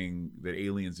announcing that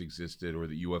aliens existed or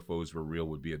that UFOs were real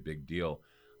would be a big deal.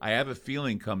 I have a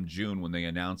feeling come June when they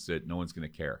announce it, no one's going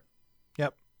to care.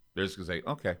 Yep. They're just going to say,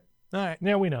 okay. All right.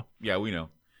 Yeah, we know. Yeah, we know.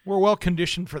 We're well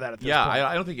conditioned for that at this point.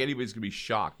 I don't think anybody's going to be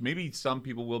shocked. Maybe some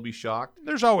people will be shocked.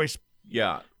 There's always,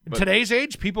 Yeah. in today's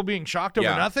age, people being shocked over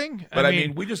nothing. But I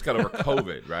mean, we just got over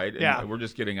COVID, right? And Yeah. we're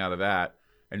just getting out of that.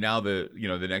 And now the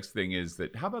next thing is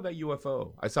that, how about that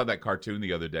UFO? I saw that cartoon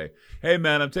the other day. Hey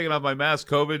man, I'm taking off my mask.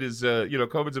 COVID is,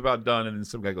 COVID's about done. And then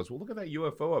some guy goes, well, look at that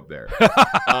UFO up there.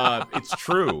 It's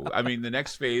true. I mean, the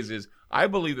next phase is, I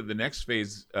believe that the next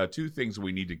phase, two things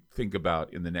we need to think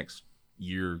about in the next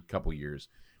couple years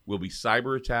will be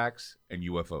cyber attacks and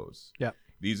UFOs. Yeah.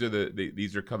 These are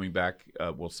these are coming back.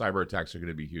 Cyber attacks are going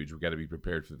to be huge. We've got to be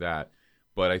prepared for that.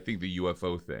 But I think the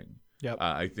UFO thing. Yep.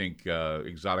 I think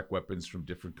exotic weapons from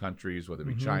different countries, whether it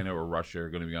be China or Russia, are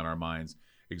going to be on our minds.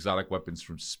 Exotic weapons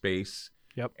from space.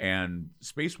 Yep. And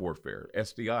space warfare,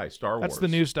 SDI, Star Wars. That's the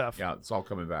new stuff. Yeah, it's all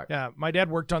coming back. Yeah, my dad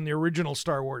worked on the original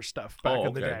Star Wars stuff back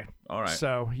in the day. All right.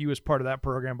 So he was part of that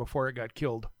program before it got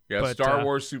killed. Yeah, But, Star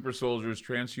Wars, super soldiers,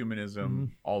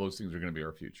 transhumanism, all those things are going to be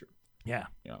our future. Yeah.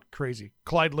 Yeah. Crazy.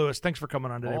 Clyde Lewis, thanks for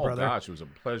coming on today, brother. Gosh, it was a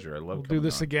pleasure. I love We'll coming do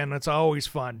this on. again. It's always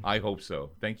fun. I hope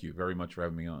so. Thank you very much for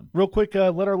having me on. Real quick,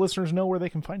 let our listeners know where they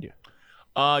can find you.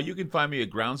 You can find me at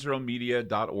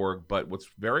groundzeromedia.org. But what's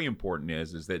very important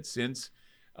is that since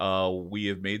we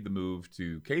have made the move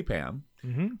to KPAM,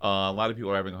 a lot of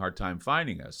people are having a hard time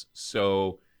finding us.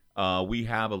 So we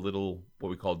have a little, what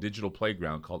we call digital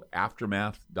playground called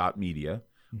aftermath.media.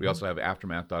 We also have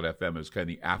aftermath.fm. It's kind of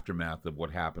the aftermath of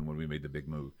what happened when we made the big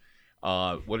move.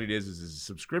 What it is a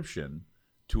subscription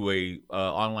to a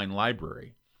online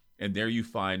library. And there you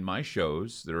find my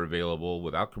shows that are available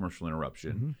without commercial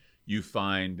interruption. You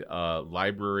find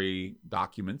library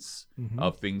documents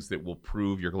of things that will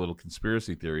prove your little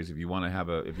conspiracy theories. If you want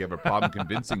to if you have a problem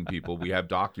convincing people, we have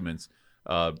documents.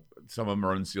 Some of them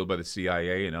are unsealed by the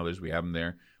CIA, and others we have them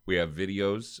there. We have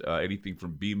videos, anything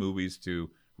from B movies to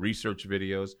research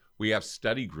videos. We have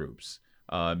study groups,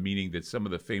 meaning that some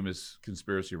of the famous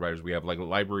conspiracy writers, we have like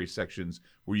library sections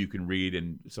where you can read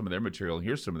and some of their material. And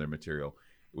here's some of their material.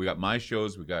 We got my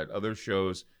shows. We got other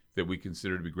shows that we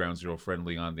consider to be Ground Zero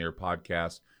friendly on their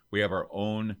podcast. We have our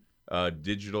own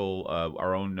digital,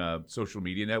 our own social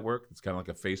media network. It's kind of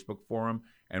like a Facebook forum,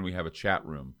 and we have a chat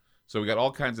room. So we got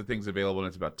all kinds of things available, and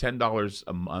it's about $10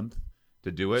 a month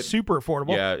to do it. Super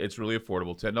affordable. Yeah, it's really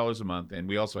affordable, $10 a month. And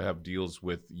we also have deals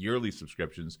with yearly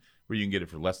subscriptions where you can get it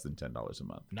for less than $10 a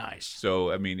month. Nice.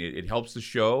 So, I mean, it helps the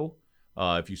show.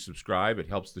 If you subscribe, it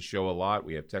helps the show a lot.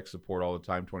 We have tech support all the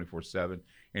time, 24/7.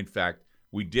 In fact,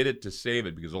 we did it to save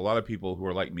it because a lot of people who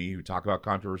are like me who talk about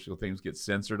controversial things get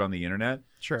censored on the internet.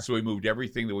 Sure. So we moved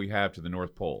everything that we have to the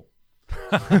North Pole.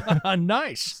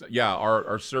 Nice. Yeah,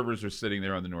 our servers are sitting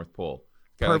there on the North Pole.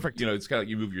 Perfect. It's kind of like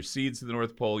you move your seeds to the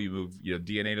North Pole, you move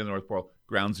DNA to the North Pole.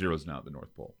 Ground Zero is now at the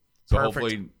North Pole. So Perfect.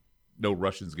 hopefully no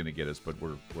Russian's going to get us, but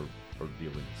we're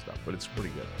dealing with stuff. But it's pretty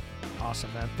good.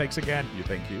 Awesome, man. Thanks again.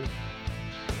 Thank you.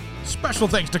 Special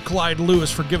thanks to Clyde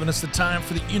Lewis for giving us the time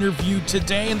for the interview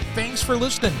today, and thanks for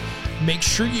listening. Make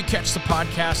sure you catch the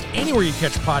podcast anywhere you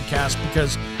catch podcasts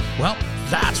because, well,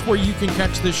 that's where you can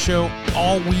catch this show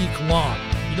all week long.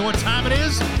 You know what time it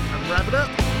is? I'm wrapping up.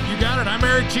 You got it. I'm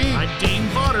Eric G. I'm Dane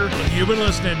Potter, and you've been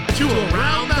listening to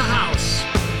Around the House.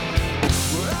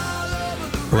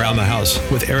 Around the House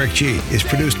with Eric G is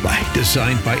produced by,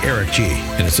 designed by Eric G,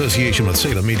 in association with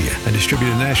Salem Media, and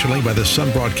distributed nationally by the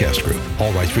Sun Broadcast Group.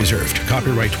 All rights reserved.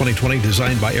 Copyright 2020,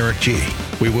 designed by Eric G.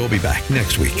 We will be back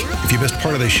next week. If you missed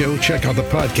part of the show, check out the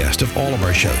podcast of all of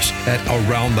our shows at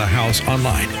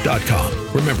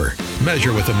AroundTheHouseOnline.com. Remember,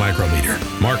 measure with a micrometer,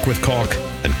 mark with caulk,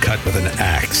 and cut with an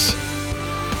axe.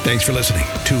 Thanks for listening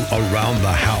to Around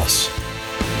the House.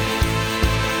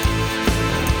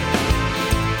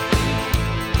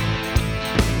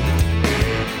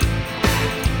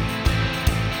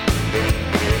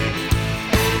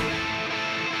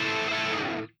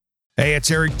 Hey,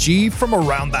 it's Eric G from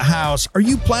Around the House. Are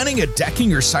you planning a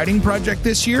decking or siding project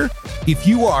this year? If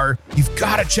you are, you've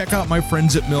got to check out my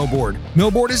friends at Millboard.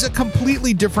 Millboard is a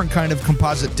completely different kind of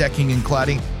composite decking and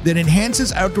cladding that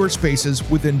enhances outdoor spaces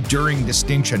with enduring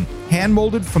distinction.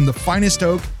 Hand-molded from the finest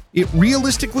oak, it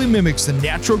realistically mimics the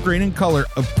natural grain and color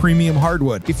of premium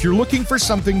hardwood. If you're looking for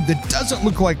something that doesn't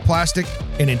look like plastic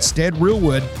and instead real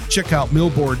wood, check out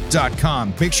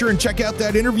millboard.com. Make sure and check out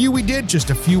that interview we did just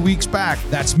a few weeks back.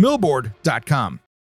 That's millboard.com.